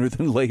here sooner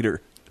than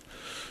later.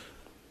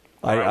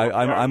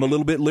 I'm a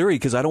little bit leery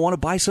because I don't want to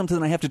buy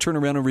something I have to turn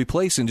around and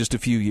replace in just a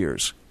few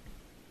years.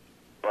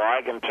 Well,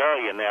 I can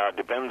tell you now, it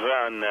depends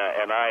on,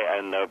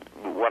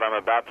 what I'm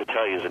about to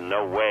tell you is in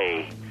no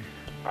way,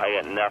 I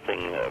get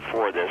nothing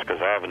for this because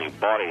I haven't even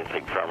bought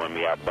anything from them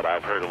yet, but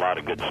I've heard a lot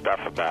of good stuff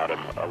about them.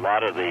 A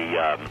lot of the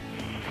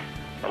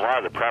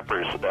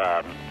preppers,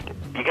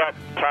 you got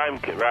time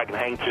where I can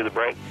hang through the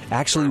break?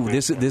 Actually,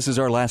 this is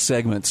our last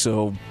segment,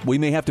 so we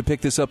may have to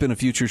pick this up in a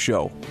future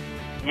show.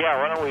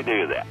 Yeah, why don't we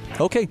do that?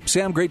 Okay,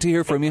 Sam, great to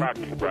hear from you. Talk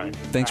to you, Brian.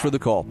 Thanks for the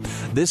call.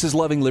 This is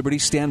Loving Liberty.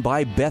 Stand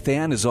by. Beth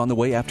Ann is on the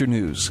way after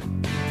news.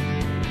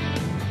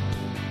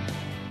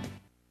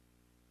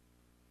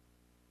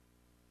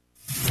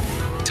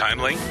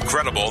 Timely,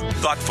 credible,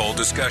 thoughtful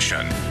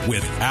discussion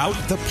without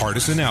the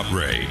partisan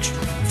outrage.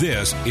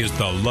 This is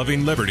the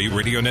Loving Liberty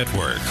Radio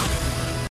Network.